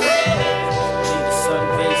 Need the sun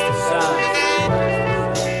rays to shine.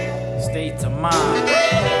 State of mind.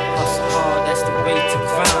 Hustle hard, that's the way to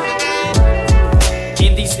grind.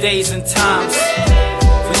 In these days and times,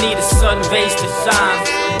 we need the sun rays to shine.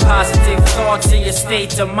 Positive thoughts in your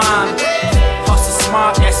state of mind. Hustle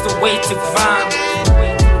smart, that's the way to grind.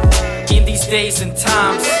 In these days and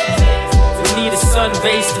times, we need the sun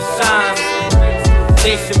rays to shine.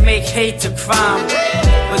 They should make hate to crime.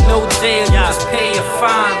 But no jail, you just pay a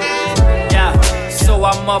fine. Yeah, so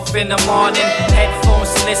I'm up in the morning, headphones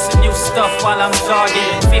to listen new stuff while I'm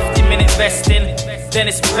jogging. 50-minute resting, then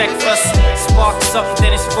it's breakfast. Sparks up,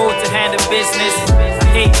 then it's road to handle business. I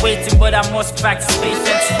hate waiting, but I must practice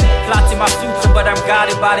patience. Plotting my future, but I'm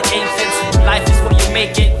guided by the ancients. Life is what you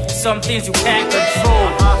make it, some things you can't control.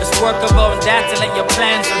 Just work around that to let your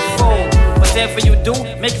plans unfold. Whatever you do,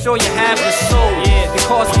 make sure you have the soul.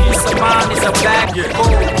 Because peace of mind is a bag of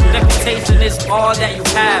gold. Reputation is all that you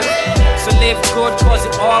have. So live good, cause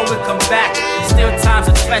it all will come back. Still times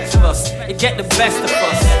are treacherous, it get the best of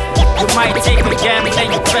us. You might take a gamble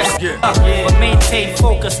and you press up, but maintain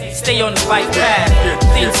focus, stay on the right path.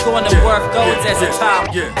 Things gonna work out as a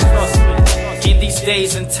time. Trust me, in these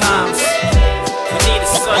days and times, we need a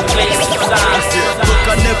sun rays to shine. Look,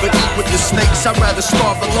 I never eat with the snakes, I'd rather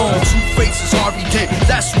starve alone. Two faces, Harvey Dent,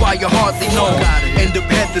 that's why you hardly know. End up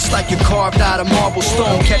headless like you're carved out of marble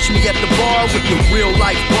stone. Catch me at the bar with the real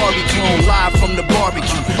life Barbie clone. Live from the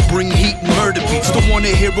barbecue, bring heat and murder beats. Don't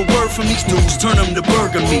wanna hear a word from these dudes, turn them to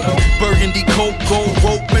burger meat. Burgundy coke, gold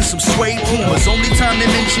rope, and some suede pumas. Only time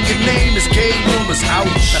they mention your name is gay rumors,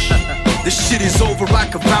 ouch. This shit is over, I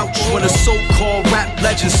can vouch. When a so-called rap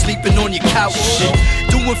legend sleeping on your couch.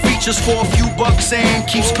 Doing features for a few bucks and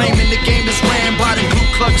keeps claiming the game is ran by the Ku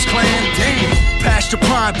Klux Klan. Damn. Past your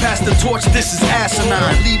prime, pass the torch, this is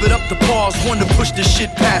asinine. Leave it up to pause, one to push this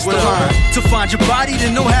shit past the line. To find your body,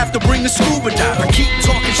 then don't have to bring the scuba diver. Keep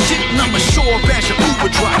talking shit and I'ma show up as your Uber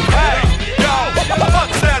driver. Hey, yo, fuck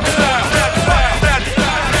that sound.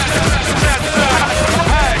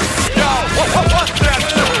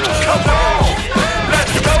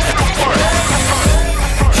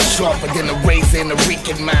 Sharper than a razor in a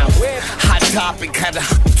Rican mouth. Hot topic, kinda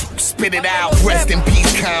spit it out. Rest in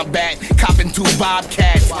peace, combat. Copping 2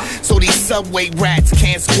 bobcats. So these subway rats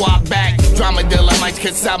can't squat back. Dramadilla might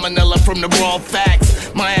get salmonella from the raw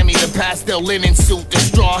facts. Miami, the pastel linen suit, the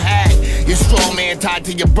straw hat. Your straw man tied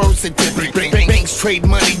to your birth certificate. Banks trade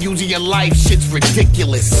money using your life, shit's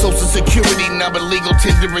ridiculous. Social security number, legal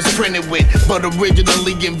tender is printed with, but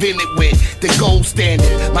originally invented with the gold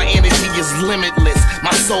standard. My energy is limitless.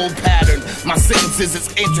 My soul pattern, my sentences is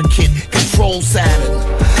intricate. Control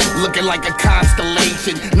Saturn, looking like a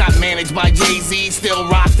constellation. Not managed by Jay-Z, still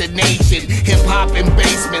rock the nation. Hip-hop in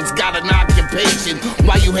basements, got an occupation.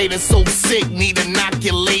 Why you haters so sick, need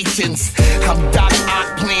inoculations. I'm Doc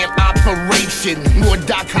Ock playing Operation. More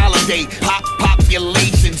Doc Holiday, pop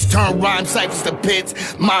speculations. Turn rhyme ciphers to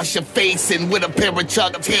pits. Mosh your face in with a pair of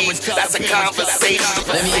Chuck Taylors. That's a conversation.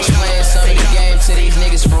 Let me explain some of the game to these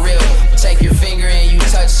niggas for real. Take your finger and you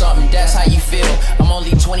touch something, that's how you feel. I'm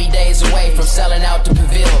only 20 days away from selling out the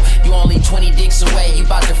Paville. You only 20 dicks away, you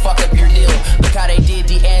bout to fuck up your deal. Look how they did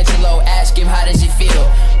D'Angelo, ask him how does it feel.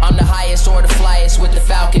 I'm the highest or the flyest with the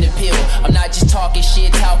Falcon appeal. I'm not just talking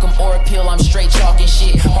shit, talcum or a pill, I'm straight talking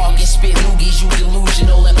shit. Hawking spit loogies, you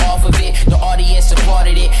delusional and off of it. The audience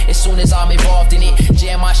applauded it as soon as I'm involved in it.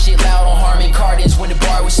 Jam my shit loud on Harman Kardon's when the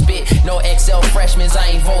bar was spit. No XL freshmen, I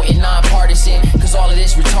ain't voting non-partisan. Cause all of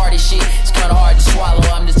this retarded shit, it's kinda hard to swallow.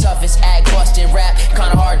 I'm the toughest act bustin' rap,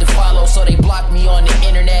 kinda hard to follow. So they block me on the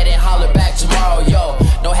internet and holler back tomorrow. Yo,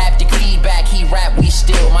 no haptic feedback, he rap, we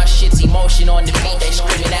still. My shit's emotion on the beat, they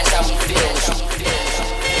screaming, that's how we feel.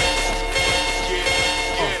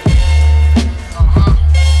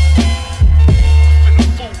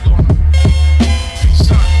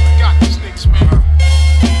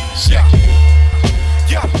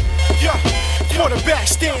 Quarterback,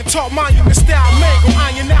 stand tall, monument style, mango,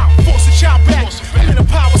 iron out, force a child back. I'm in a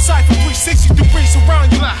power cycle, 360 degrees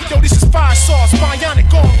around you. Yo, this is fire sauce,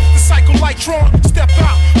 bionic arm, the cycle like Tron. Step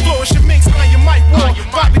out, flourish and mix, iron mic war.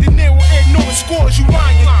 Bobby De Niro, Ed Norton scores, you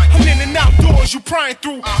lying. I'm in and outdoors, you prying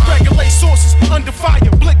through. Regulate sources, under fire,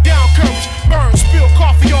 blick down courage. Burn, spill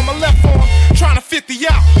coffee on my left arm, trying to 50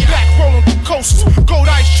 out. Back rolling through coasters, gold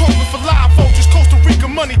ice chocolate for live vultures. Costa Rica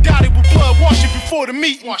money dotted with blood, wash it before the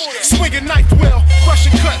meeting. Swing a knife well,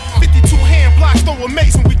 Russian cut, 52 hand blocks, though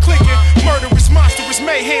amazing, we clicking. Murderous, monstrous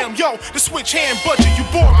mayhem, yo, the switch hand budget, you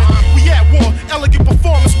boring. We at war, elegant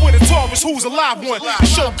performance with a Taurus, who's a live one. The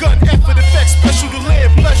shotgun effort effects, special to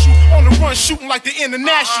live, bless you. On the run, shooting like the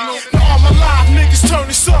international. Now all my live niggas turn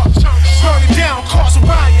this up, burn it down, cause a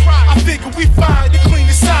riot. I figure we fired the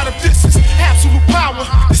cleanest side of this is absolute power.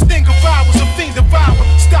 The sting of hours, a fiend devour.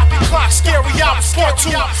 Stop your clock, scary hours, part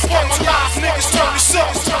two. All my live niggas turn this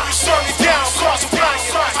up, burn it down, cause a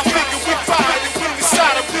riot. I figure we fired the cleanest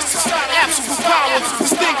side of this is absolute power. The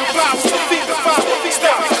sting of hours, a fiend devour.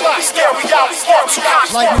 Stop your clock, scary hours, part two.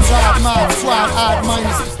 Like you drive mine, odd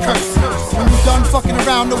minus curse. When you done fucking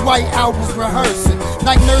around, the White Album's rehearsing.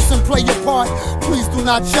 Night nursing, play your part, please do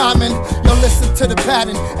not chime in. Yo, listen to the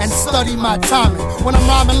pattern and study my timing. When I'm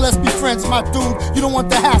rhyming, let's be friends, my dude, you don't want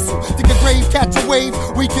the hassle. Dig a grave, catch a wave,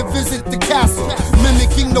 we can visit the castle.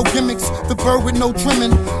 Mimicking no gimmicks, the bird with no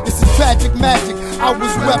trimming. This is tragic magic, I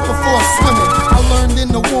was wet before swimming. I learned in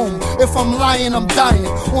the womb, if I'm lying, I'm dying.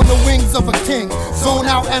 On the wings of a king, zone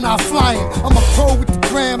out and I'm flying. I'm a pro with the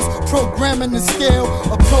grams, programming the scale.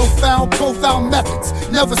 A profound methods,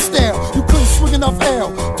 never stale. You couldn't swing enough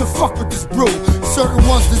ale to fuck with this brew. Certain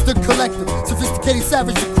ones is the collective, sophisticated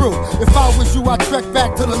savage the crew. If I was you, I'd trek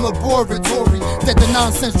back to the laboratory. That the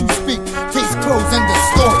nonsense you speak, case closed, end the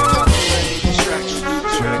story.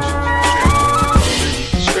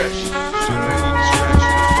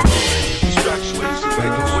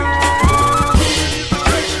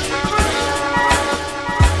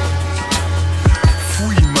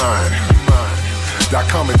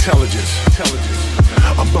 .com intelligence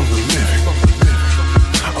among the living,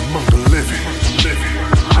 among the living,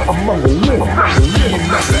 among the living.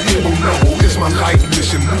 Master Able Noble is my life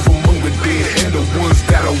mission. Move among the dead and the ones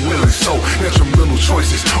that are willing. So detrimental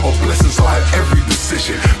choices or blessings are at every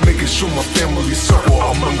decision. Making sure my family circle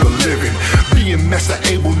among the living. Being Master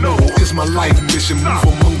Able Noble is my life mission. Move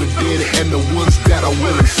among the dead and the ones that are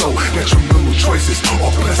willing. So detrimental choices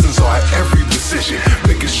or blessings are at every decision.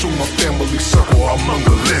 Making sure my family circle among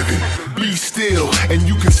the living. Be still and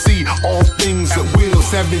you can see all things at will.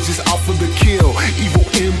 Savages out for the kill. Evil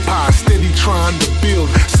empire steady trying to build.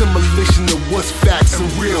 Simulation of what's facts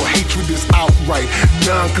and real. Hatred is outright,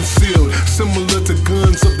 non-concealed. Similar to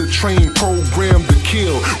guns of the train programmed to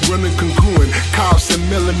kill. Running congruent, cops and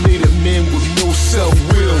melanated men with no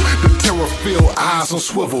self-will. The terror-filled eyes on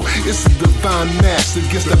swivel. It's a divine mass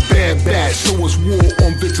against the bad batch. So it's war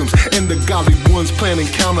on victims and the godly ones planning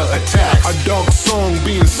counterattacks. A dark song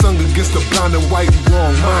being sung against the blind and white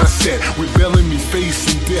wrong mindset. Rebelling me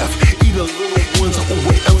facing death. Either little ones or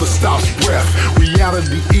whatever stops breath.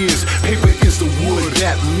 Reality is, paper is the wood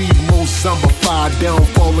that lead most zombified down,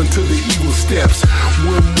 fall into the evil steps.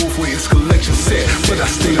 One move for his collection set, but I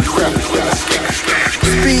stay crafty.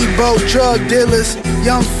 Speedboat drug dealers,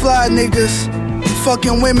 young fly niggas,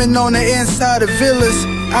 fucking women on the inside of villas.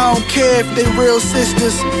 I don't care if they real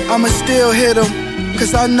sisters, I'ma still hit them,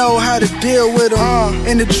 cause I know how to deal with them.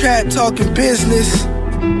 In the trap talking business,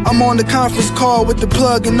 I'm on the conference call with the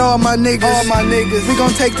plug and all my niggas. We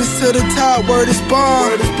gon' take this to the top, word is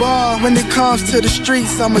bond. When it comes to the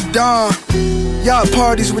streets, I'm a don. Y'all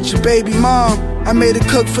parties with your baby mom. I made her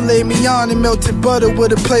cook filet mignon and melted butter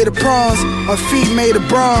with a plate of prawns. My feet made of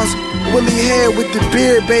bronze. Woolly hair with the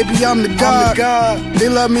beard, baby, I'm the God. They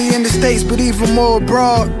love me in the States, but even more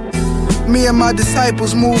abroad. Me and my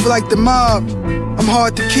disciples move like the mob. I'm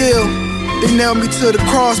hard to kill. They nailed me to the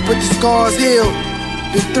cross, but the scars healed.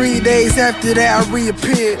 Then 3 days after that, I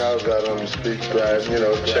reappeared. I was out on the street, guys,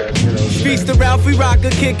 check. Streets to Ralphie Rocker,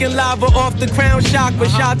 kicking lava off the crown chakra.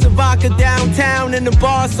 Shots of vodka downtown in the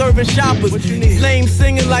bar serving shoppers. These lames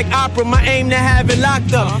singing like opera, my aim to have it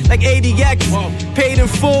locked up like ADX. Paid in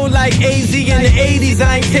full like AZ in the 80s,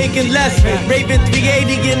 I ain't taking less. Raven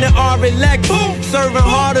 380 in the R-Elect. Serving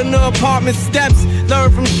hard on the apartment steps.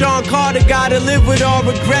 Learn from Sean Carter, gotta live with all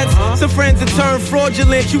regrets. Some friends that turn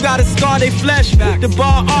fraudulent, you gotta scar their flesh. The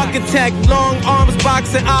bar architect, long arms,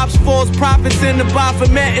 boxing ops, false prophets in the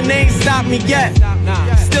Baphomet, and they ain't stopped me yet.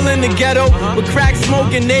 Still in the ghetto with crack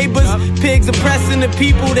smoking neighbors, pigs oppressing the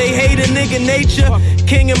people, they hate a nigga nature.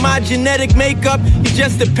 King in my genetic makeup, you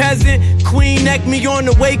just a peasant. Queen neck me on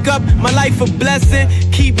the wake up, my life a blessing.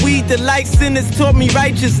 Keep weed the light sinners, taught me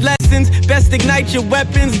righteous lessons. Best ignite your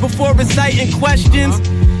weapons before reciting questions.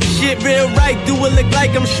 Shit real right, do it look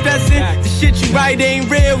like I'm stressing. The shit you write ain't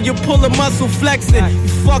real, you pull a muscle flexing. You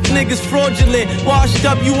fuck niggas fraudulent, washed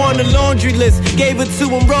up, you on the laundry list. Gave it to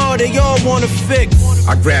them raw, they all wanna fix.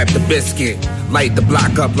 I grab the biscuit, light the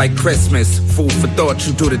block up like Christmas. Food for thought,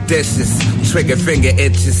 you do the dishes. Trigger finger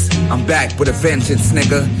itches, I'm back with a vengeance,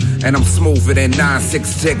 nigga. And I'm smoother than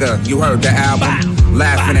 9-6 Jigger. You heard the album?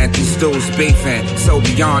 Laughing at these dudes beefing. So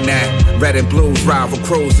beyond that, red and blues rival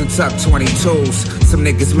crews and tuck 22s. Some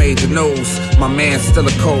niggas made the news. My man's still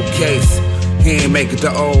a cold case. He ain't make it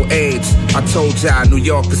to old age. I told y'all New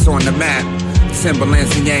York is on the map.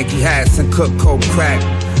 Timberlands and Yankee hats and cook cold crack.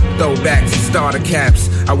 Throwbacks and starter caps,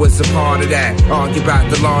 I was a part of that. Argue about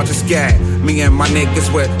the largest gap. Me and my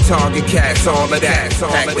niggas with target cats, all of that.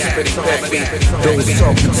 Pack was pretty iffy. Those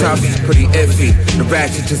talking tough, pretty iffy. The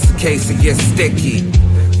ratchet just in case it gets sticky.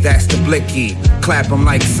 That's the blicky. Clap 'em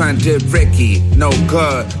like son did Ricky. No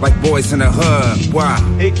good, like boys in the hood. Wow.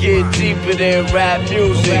 It get deeper than rap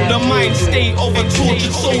music. The mind state over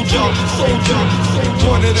tortured soldier.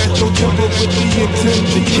 Pointed at your temple with the intent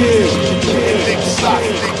to kill.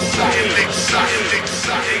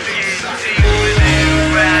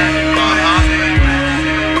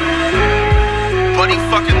 Buddy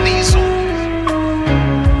fucking Liesel.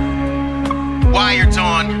 Wired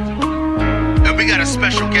on. And we got a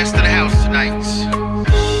special guest in the house tonight.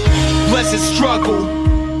 Blessed struggle,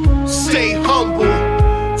 stay humble.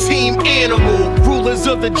 Team animal, rulers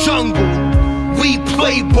of the jungle. We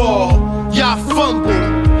play ball, y'all fumble.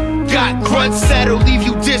 Got grunts that'll leave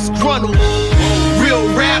you disgruntled. Real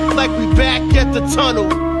rap like we back at the tunnel.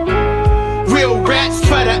 Real rats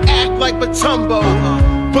try to act like Matumbo,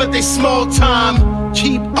 but they small time,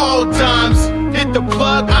 keep all dimes. Hit the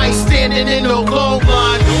plug, I ain't standing in no long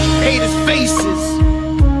line. Haters' faces,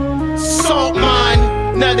 salt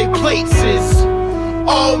mine, now they places.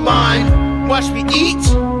 All mine, watch me eat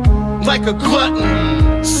like a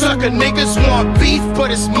glutton. Sucker niggas want beef,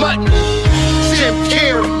 but it's mutton. Jim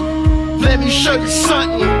Carrey, let me show you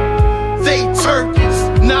something. They turkeys,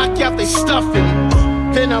 knock out they stuffing.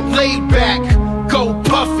 Then I'm laid back, go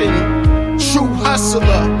puffin'. True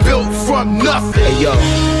hustler, built from nothing. Hey yo,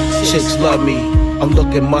 chicks love me. I'm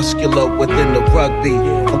looking muscular within the rugby.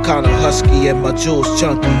 I'm kinda husky and my jewels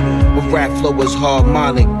chunky. My rap flow is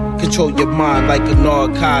harmonic. Control your mind like a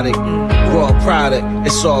narcotic. Raw product,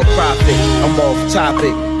 it's all profit. I'm off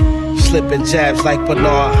topic. Slipping jabs like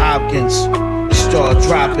Bernard Hopkins. Start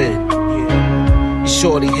dropping.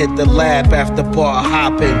 Shorty hit the lab after bar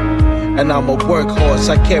hopping. And I'm a workhorse,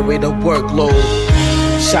 I carry the workload.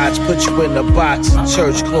 Shots put you in the box,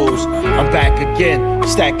 church clothes. I'm back again,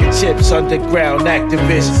 stacking chips, underground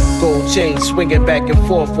activist. Gold chain swinging back and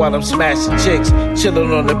forth while I'm smashing chicks.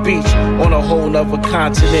 Chilling on the beach, on a whole nother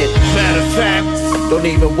continent. Matter of fact, don't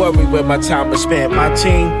even worry where my time is spent. My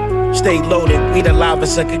team, stay loaded, we the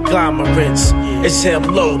loudest of conglomerates. It's him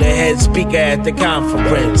low, the head speaker at the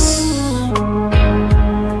conference.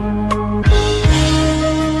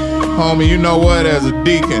 Homie, you know what? As a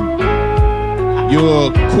deacon,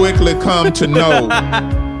 you'll quickly come to know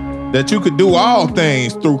that you could do all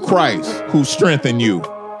things through Christ who strengthened you.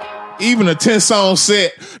 Even a 10-song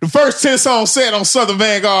set, the first 10-song set on Southern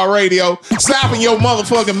Vanguard Radio, stop in your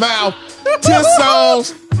motherfucking mouth. 10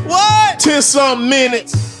 songs, what? 10-something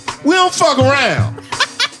minutes. We don't fuck around.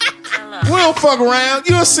 We don't fuck around.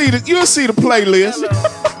 You'll see the playlist.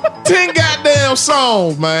 10 goddamn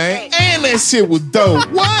songs, man. And that shit was dope.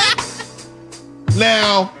 What?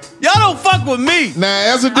 Now, y'all don't fuck with me.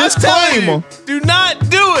 Now, as a disclaimer, do not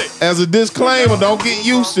do it. As a disclaimer, don't get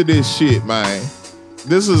used to this shit, man.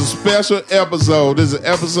 This is a special episode. This is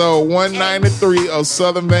episode 193 of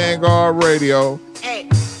Southern Vanguard Radio.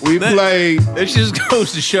 We played. It just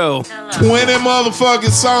goes to show 20 motherfucking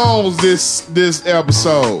songs this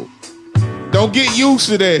episode. Don't get used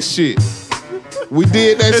to that shit. We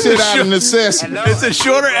did that shit out of necessity. It's a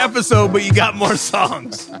shorter episode, but you got more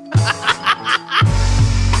songs.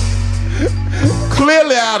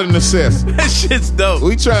 Clearly out of necessity. That shit's dope.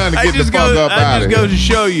 We trying to get the fuck up out of here. That just goes to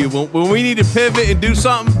show you when we need to pivot and do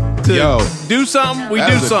something. We do something.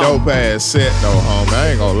 That was a dope ass set though, homie. I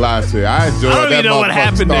ain't gonna lie to you. I enjoyed that. I don't even know what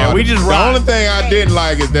happened there. We just rocked. The only thing I didn't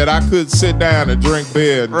like is that I couldn't sit down and drink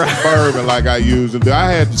beer and bourbon like I used to do.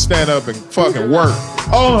 I had to stand up and fucking work.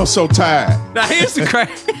 Oh, I'm so tired. Now here's the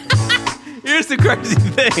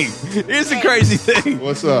crazy thing.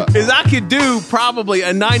 What's up? Is I could do probably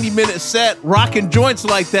a 90-minute set rocking joints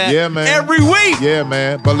like that every week. Yeah,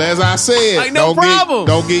 man. But as I said, like, no problem.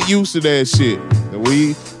 Don't get used to that shit.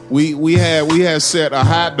 We had set a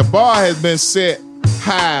high. The bar has been set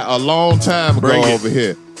high a long time ago over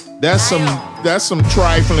here. That's some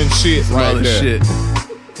trifling shit right there. Shit.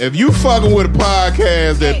 If you fucking with a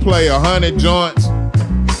podcast that play 100 joints,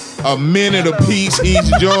 a minute a piece each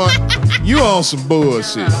joint, you on some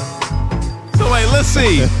bullshit. So wait, let's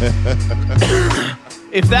see.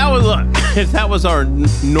 If that was our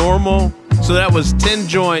normal, so that was 10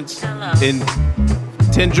 joints in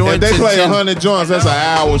 10 joints. If they play 100 joints, that's an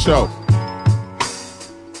hour show.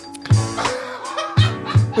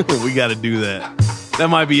 We got to do that. That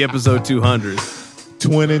might be episode 200.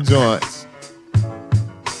 20 joints,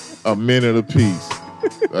 a minute a piece,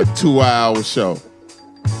 a 2-hour show.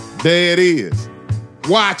 There it is.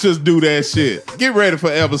 Watch us do that shit. Get ready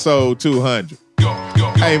for episode 200.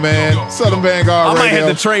 Hey, man, Southern Vanguard Radio. I might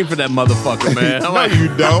have to train for that motherfucker, man. No, you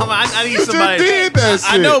don't. I need somebody. You just did that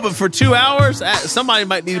shit. I know, but for 2 hours, somebody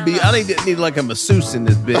might need to be. I need like a masseuse in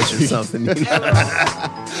this bitch or something. You know?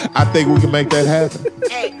 I think we can make that happen.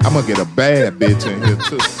 I'm gonna get a bad bitch in here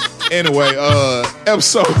too. Anyway,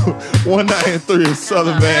 episode 193 of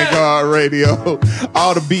Southern Vanguard Radio.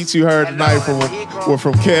 All the beats you heard tonight were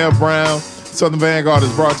from Kev Brown. Southern Vanguard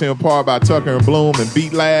is brought to you in part by Tucker and Bloom and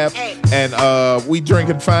Beat Lab. And we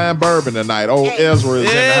drinking fine bourbon tonight. Old Ezra is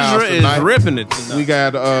in the house tonight. Ezra is ripping it tonight. We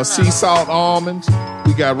got sea salt almonds.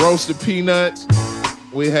 We got roasted peanuts.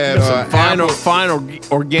 We had fine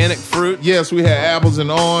organic fruit. Yes, we had apples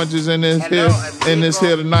and oranges in this here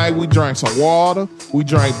tonight. We drank some water. We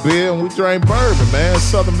drank beer and we drank bourbon, man.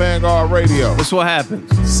 Southern Vanguard Radio. That's what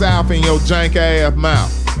happens. South in your jank ass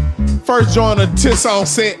mouth. First joint of Tits on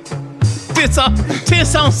set. Tits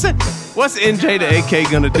on set. What's NJ the AK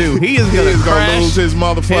gonna do? He is gonna crash lose his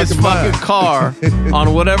motherfucking fucking car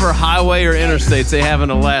on whatever highway or interstates they have in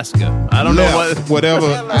Alaska. I don't know whatever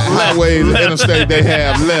highways or interstate they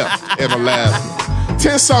have left in Alaska.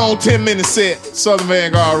 10-song, 10-minute set, Southern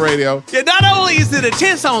Vanguard Radio. Yeah, not only is it a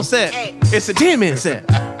 10-song set, it's a 10-minute set.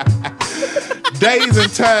 Days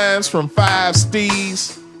and Times from Five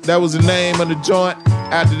Steez. That was the name of the joint.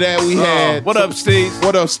 After that, we had... What up, Steez?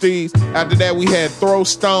 What up, Steez? After that, we had Throw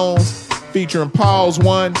Stones featuring Pause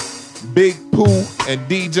One, Big Pooh, and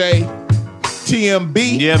DJ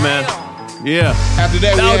TMB. Yeah, man. Yeah. After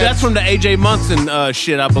that, that's from the AJ Munson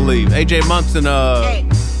shit, I believe. AJ Munson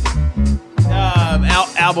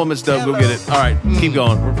album is dope. Go get it. All right, keep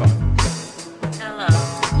going. We're fine.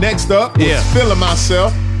 Next up was Feeling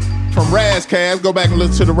Myself from Razzcast. Go back and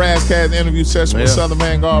listen to the Razzcast interview session with Southern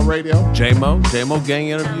Vanguard Radio. J-Mo Gang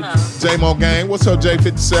interview. J-Mo Gang. What's up,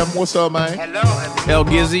 J57? What's up, man? Hello. El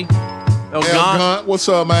Gizzy. El Gant. What's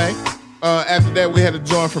up, man? After that, we had a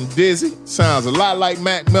joint from Dizzy. Sounds a lot like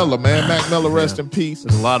Mac Miller, man. Mac Miller, rest in peace.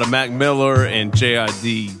 There's a lot of Mac Miller and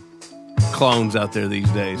JID clones out there these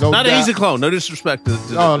days. Not an easy clone. No disrespect to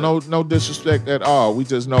no disrespect at all. We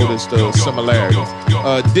just noticed the similarities.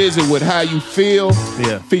 Dizzy with How You Feel,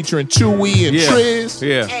 featuring Chewy and Triz.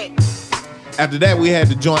 Yeah. After that, we had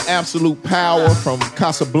the joint Absolute Power from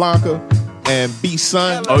Casablanca and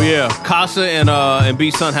B-Sun. Oh yeah, Casa and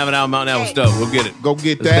B-Sun have an album out now. That was dope. We'll get it. Go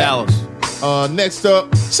get it's that. Dallas. Next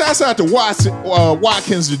up, shouts out to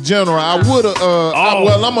Watkins the General. I would have.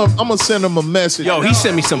 I'm gonna send him a message. Yo, he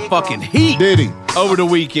sent me some fucking heat. Did he? Over the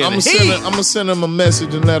weekend. I'm gonna send him a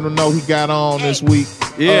message and let him know he got on this week.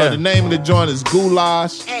 Yeah. The name of the joint is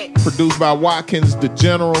Goulash, produced by Watkins the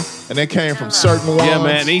General, and that came from Certain Ones. Yeah,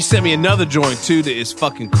 man. And he sent me another joint too that is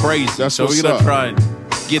fucking crazy. That's so what's we're gonna up. try and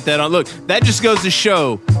get that on. Look, that just goes to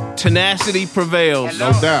show tenacity prevails.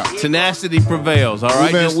 No doubt. Tenacity prevails. All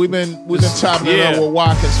right. We've been chopping it up with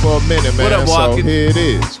Watkins for a minute, man. What up, Watkins? So here it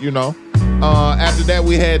is. After that,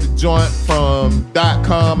 we had the joint from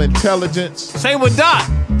 .com Intelligence. Same with Dot.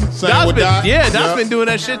 Dot. Yeah, Dot's been doing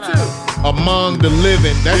that shit too. Among the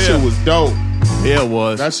Living. That shit was dope. Yeah, it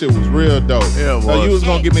was. That shit was real dope. Yeah, it was. So you was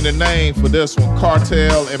gonna give me the name for this one.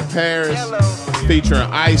 Cartel in Paris, featuring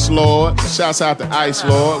Ice Lord. Shouts out to Ice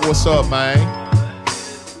Lord. What's up, man?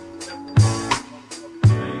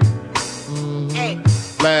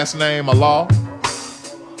 Last name Allah.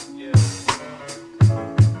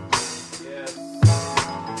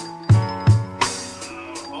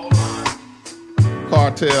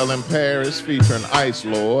 Cartel in Paris featuring Ice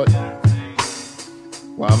Lord.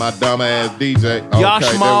 Why my dumb ass DJ? Okay,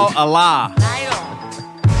 Yashmal Allah.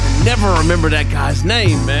 Never remember that guy's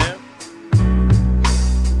name, man.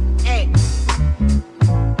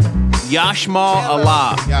 Yashmal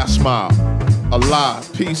Allah. Yashmal Allah.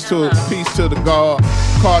 Peace to the God.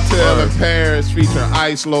 Cartel in Paris featuring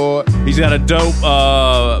Ice Lord. He's got a dope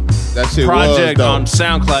that shit project was dope. on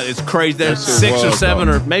SoundCloud. It's crazy. There's 6 or 7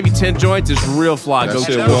 dope. or maybe 10 joints. It's real fly. Go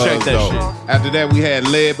check that dope. shit. After that, we had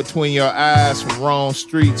Lead Between Your Eyes from Wrong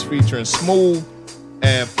Streets featuring Smooth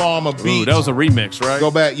and Farmer Beats. Ooh, that was a remix, right?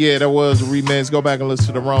 Go back, yeah, that was a remix. Go back and listen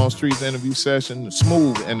to the Wrong Streets interview session, the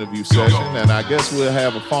Smooth interview session, and I guess we'll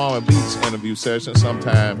have a Farmer Beats interview session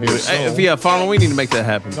sometime here soon. Hey, if you have Farmer, we need to make that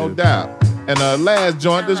happen. No doubt. And last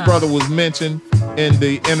joint, this brother was mentioned in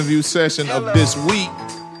the interview session of this week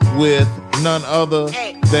with none other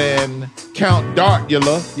than Count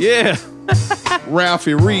Darkula. Yeah.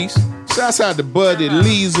 Ralphie Reese. Shouts out to Buddy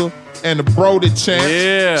Leeser and the Brody Champs.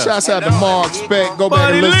 Yeah. Shouts out to Mark Speck. Go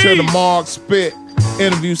back and listen to the Mark Speck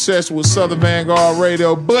interview session with Southern Vanguard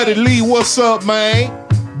Radio. Buddy Lee, what's up, man?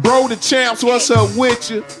 Brody Champs, what's up with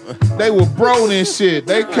you? They were broing and shit.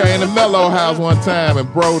 They came to Mellow House one time and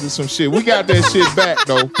broed some shit. We got that shit back,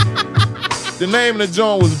 though. The name of the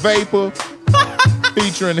joint was Vapor,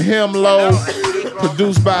 featuring Hemlo,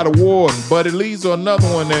 produced by The Warden. Buddy Lee's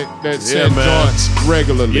another one that sends joints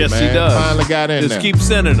regularly, yes, man. He does. Finally got in there. Just keep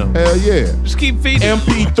sending them. Hell yeah. Just keep feeding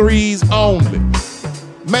MP3s only.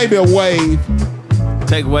 Maybe a wave.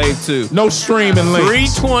 Take wave 2. No streaming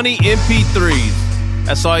links. 320 MP3s.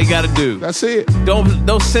 That's all you got to do. That's it.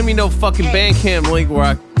 Don't send me no fucking Bandcamp link where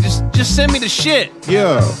I just send me the shit.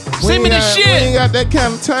 Yeah. Send me the shit. We ain't got that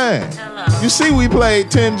kind of time. You see, we played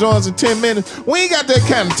 10 joints in 10 minutes. We ain't got that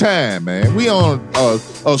kind of time, man. We on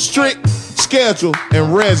a strict schedule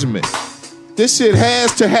and regimen. This shit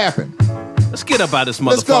has to happen. Let's get up out of this motherfucker.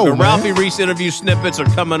 Let's go, man. Ralphie Reese interview snippets are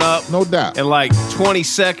coming up. No doubt. In like 20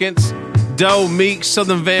 seconds. Doe Meek,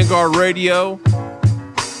 Southern Vanguard Radio.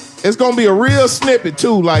 It's gonna be a real snippet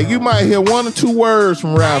too. Like you might hear 1 or 2 words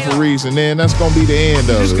from Ralphie Reese, and then that's gonna be the end of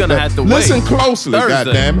it. You're just gonna have to listen wait. closely,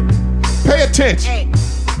 Thursday. goddammit. Pay attention.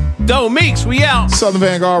 Doe Meeks, we out. Southern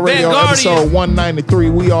Vanguard Radio, episode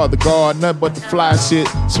 193. We are the guard, nothing but the fly shit.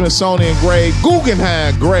 Smithsonian grade,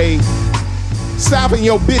 Guggenheim grade. Stop in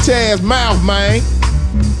your bitch ass mouth, man.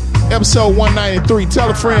 Episode 193.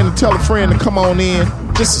 Tell a friend to come on in.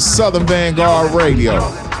 This is Southern Vanguard Radio.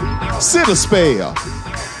 Sit a spell.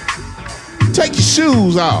 Take your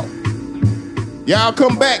shoes off. Y'all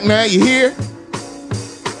come back now, you hear?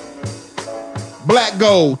 Black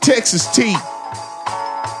Gold, Texas Tea.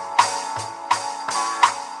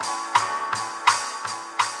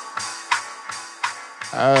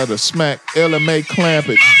 I had to smack LMA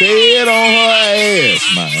Clampett dead on her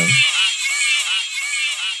ass, man.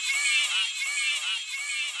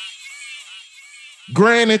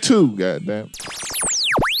 Granny too, goddamn.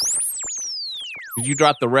 You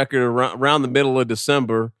dropped the record around the middle of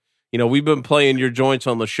December. You know, we've been playing your joints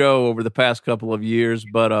on the show over the past couple of years,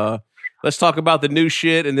 but let's talk about the new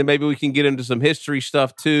shit, and then maybe we can get into some history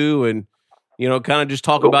stuff too, and you know, kind of just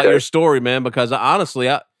talk about your story, man. Because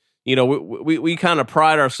honestly, we kind of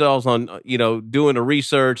pride ourselves on doing the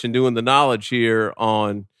research and doing the knowledge here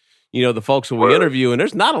on the folks that we interview, and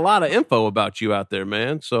there's not a lot of info about you out there,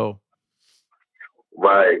 man. So,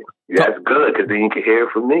 right. That's good, because then you can hear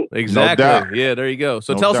it from me. Exactly. No doubt. Yeah, there you go.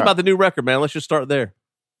 So No tell us doubt. about the new record, man. Let's just start there.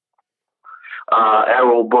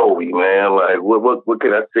 Arrow Bowie, man. Like, what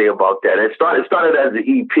can I say about that? It started as an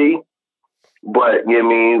EP, but you know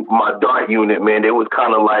what I mean, my Dark Unit, man, it was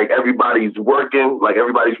kind of like everybody's working, like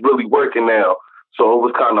everybody's really working now. So it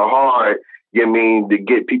was kind of hard, you know what I mean, to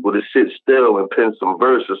get people to sit still and pen some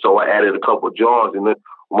verses. So I added a couple joints, and it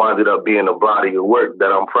wound up being a body of work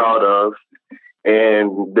that I'm proud of.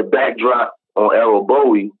 And the backdrop on Arrow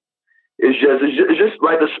Bowie it's just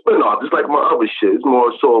like a spinoff. It's like my other shit. It's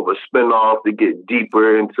more so of a spinoff to get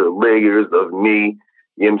deeper into layers of me.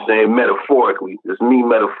 You know what I'm saying? Metaphorically. It's me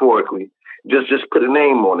metaphorically. Just put a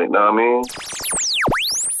name on it, know what I mean?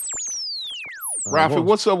 Ralphie,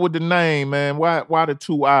 what's up with the name, man? Why the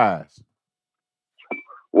two eyes?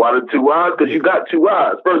 Why the two eyes? Because you got two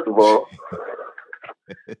eyes, first of all.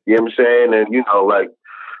 You know what I'm saying? And, you know, like,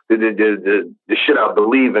 the shit I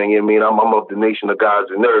believe in, you know what I mean? I'm of the nation of gods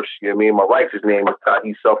and earths, you know what I mean? My righteous name is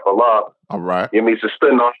Tahi Self-Allah. All right. You know what I mean? It's a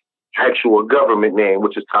spin-off actual government name,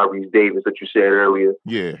 which is Tyrese Davis that you said earlier.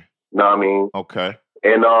 Yeah. Know what I mean? Okay.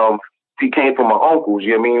 And he came from my uncles,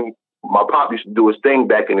 you know what I mean? My pop used to do his thing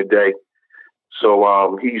back in the day.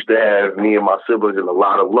 So he used to have me and my siblings in a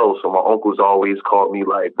lot of low. So my uncles always called me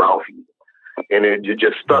like Ralphie. And it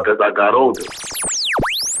just stuck as I got older.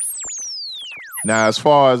 Now, as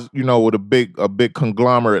far as, you know, with a big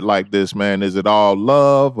conglomerate like this, man, is it all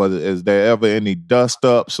love, or is there ever any dust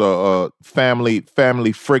ups or family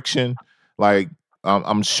friction? Like,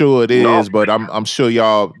 I'm sure it is, but I'm sure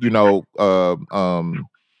y'all, you know,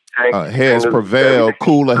 heads prevail,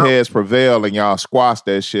 cooler heads prevail, and y'all squash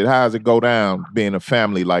that shit. How does it go down being a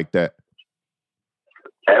family like that?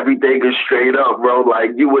 Everything is straight up, bro.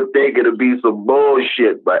 Like, you would think it'd be some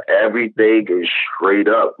bullshit, but everything is straight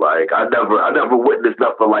up. Like, I never witnessed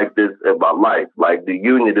nothing like this in my life. Like, the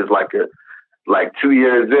union is like 2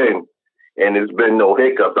 years in, and there's been no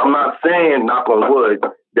hiccups. I'm not saying, knock on wood,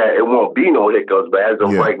 that it won't be no hiccups, but as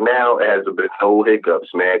of right now, it hasn't been no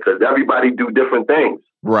hiccups, man, because everybody do different things.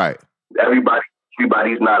 Right.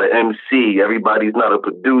 Everybody's not an MC. Everybody's not a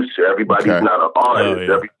producer. Everybody's not an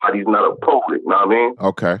artist. Everybody's not a poet. Know what I mean?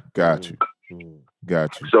 Okay, got you.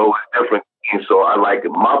 So it's different. And so I like,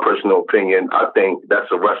 in my personal opinion, I think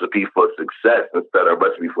that's a recipe for success instead of a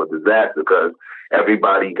recipe for disaster, because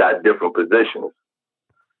everybody got different positions.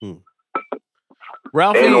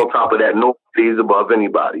 Ralphie, and on top of that, nobody's above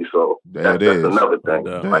anybody. So that's another thing.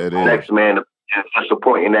 Like, the next man is just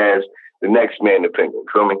appointing as the next man opinion.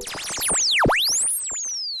 Feel me?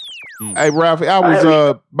 Hey, Ralphie, I was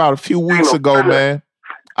about a few weeks ago, man.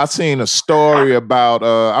 I seen a story about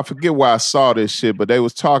I forget where I saw this shit, but they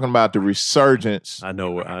was talking about the resurgence of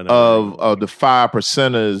the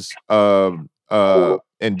 5%ers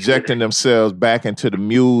injecting themselves back into the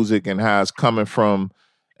music and how it's coming from,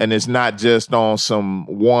 and it's not just on some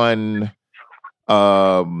one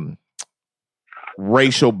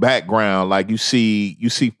racial background. Like you see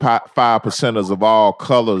 5%ers of all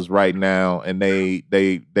colors right now, and they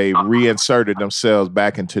reinserted themselves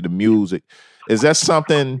back into the music. Is that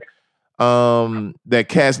something that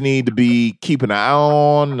cats need to be keeping an eye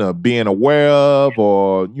on, being aware of,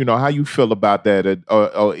 or, you know, how you feel about that,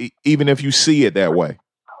 or even if you see it that way?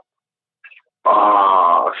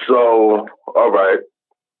 So, all right.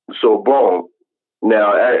 So, boom.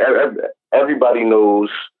 Now, everybody knows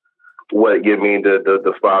what, you mean,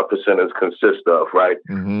 the 5%ers consist of, right?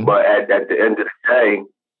 Mm-hmm. But at the end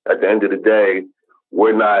of the day,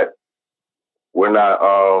 we're not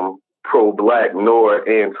pro-black nor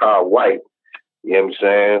anti-white. You know what I'm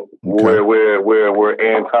saying? Okay. We're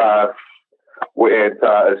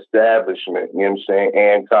anti-establishment. You know what I'm saying?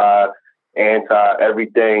 Anti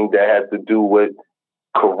everything that has to do with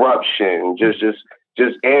corruption.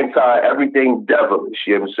 Just anti everything devilish.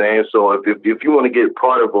 You know what I'm saying? So if you want to get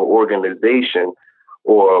part of an organization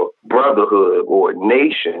or brotherhood or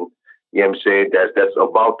nation, you know what I'm saying, that's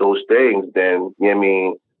about those things, then, you know what I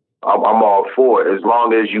mean, I'm all for it, as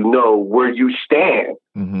long as you know where you stand.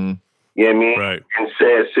 Mm-hmm. You know what I mean? Right. In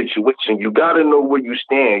said situation, you got to know where you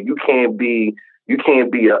stand. You can't be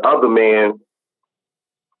a other man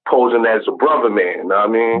posing as a brother man. You know what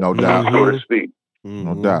I mean? No doubt. So to speak. Mm-hmm.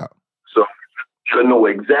 No doubt. So you know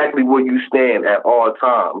exactly where you stand at all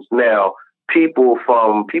times. Now, people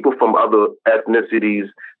from other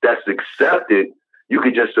ethnicities that's accepted, you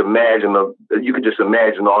could just imagine all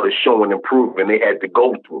the showing and proving they had to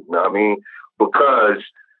go through. You know what I mean?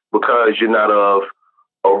 Because you're not of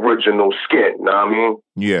original skin. You know what I mean?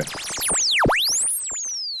 Yeah.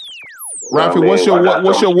 Ralphie, what's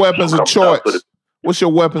your weapons of choice? What's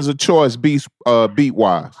your weapons of choice, beat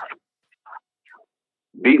wise?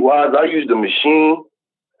 Beat wise, I use the machine.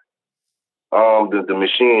 The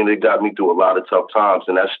machine, it got me through a lot of tough times,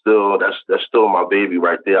 and that's still my baby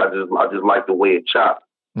right there. I just like the way it chops.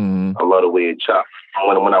 Mm-hmm. I love the way it chops.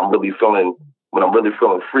 When I'm really feeling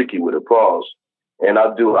freaky with it, pause. And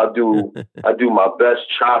I do my best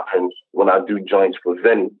chopping when I do joints for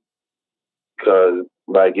Vinny, because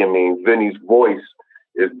Vinny's voice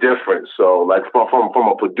is different. So like from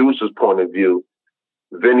a producer's point of view,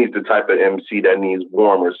 Vinny's the type of MC that needs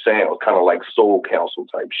warmer sounds, kind of like Soul Council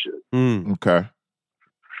type shit. Okay.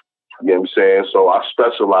 You know what I'm saying? So I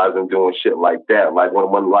specialize in doing shit like that. Like when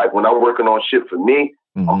I'm working on shit for me,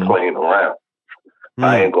 I'm playing around.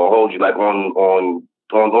 I ain't gonna hold you. Like on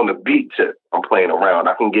the beat tip, I'm playing around.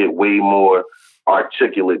 I can get way more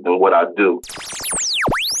articulate than what I do.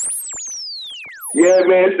 Yeah,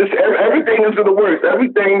 man, it's just everything is in the works.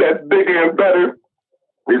 Everything that's bigger and better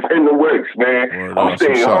is in the works, man. I'm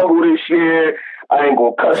staying humble this year. I ain't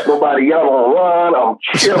gonna cuss nobody out online. I'm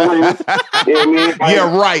chilling. You know what I mean?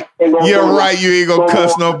 Yeah, right. You're right. You ain't gonna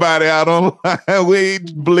cuss nobody out online. We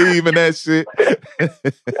ain't believe in that shit.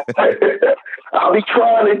 I'll be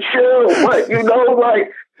trying to chill, but you know,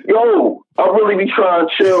 like, yo, I really be trying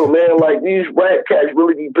to chill, man. Like, these rap cats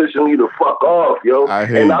really be pissing me the fuck off, yo. I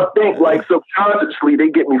think, like, subconsciously they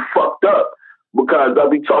get me fucked up because I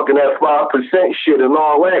be talking that 5% shit and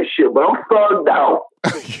all that shit, but I'm thugged out.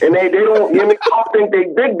 And they don't, I don't think they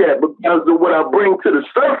dig that because of what I bring to the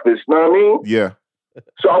surface, you know what I mean? Yeah.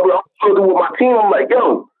 So I'm talking with my team, I'm like,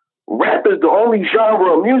 yo, rap is the only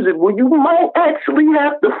genre of music where you might actually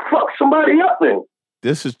have to fuck somebody up in.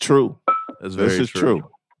 This is true. This is true.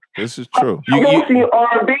 This is true. You don't see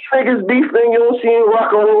R&B niggas beefing. You don't see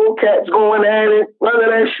rock and roll cats going at it. None of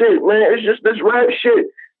that shit, man. It's just this rap shit.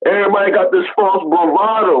 Everybody got this false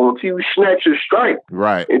bravado until you snatch your strike.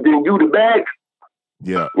 Right. And then you the bag.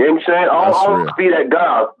 Yeah. You know what I'm saying? I don't be that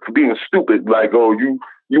guy for being stupid. Like, oh, you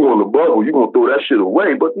on the bubble. You gonna throw that shit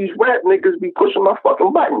away. But these rap niggas be pushing my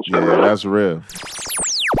fucking buttons. Yeah, that's real.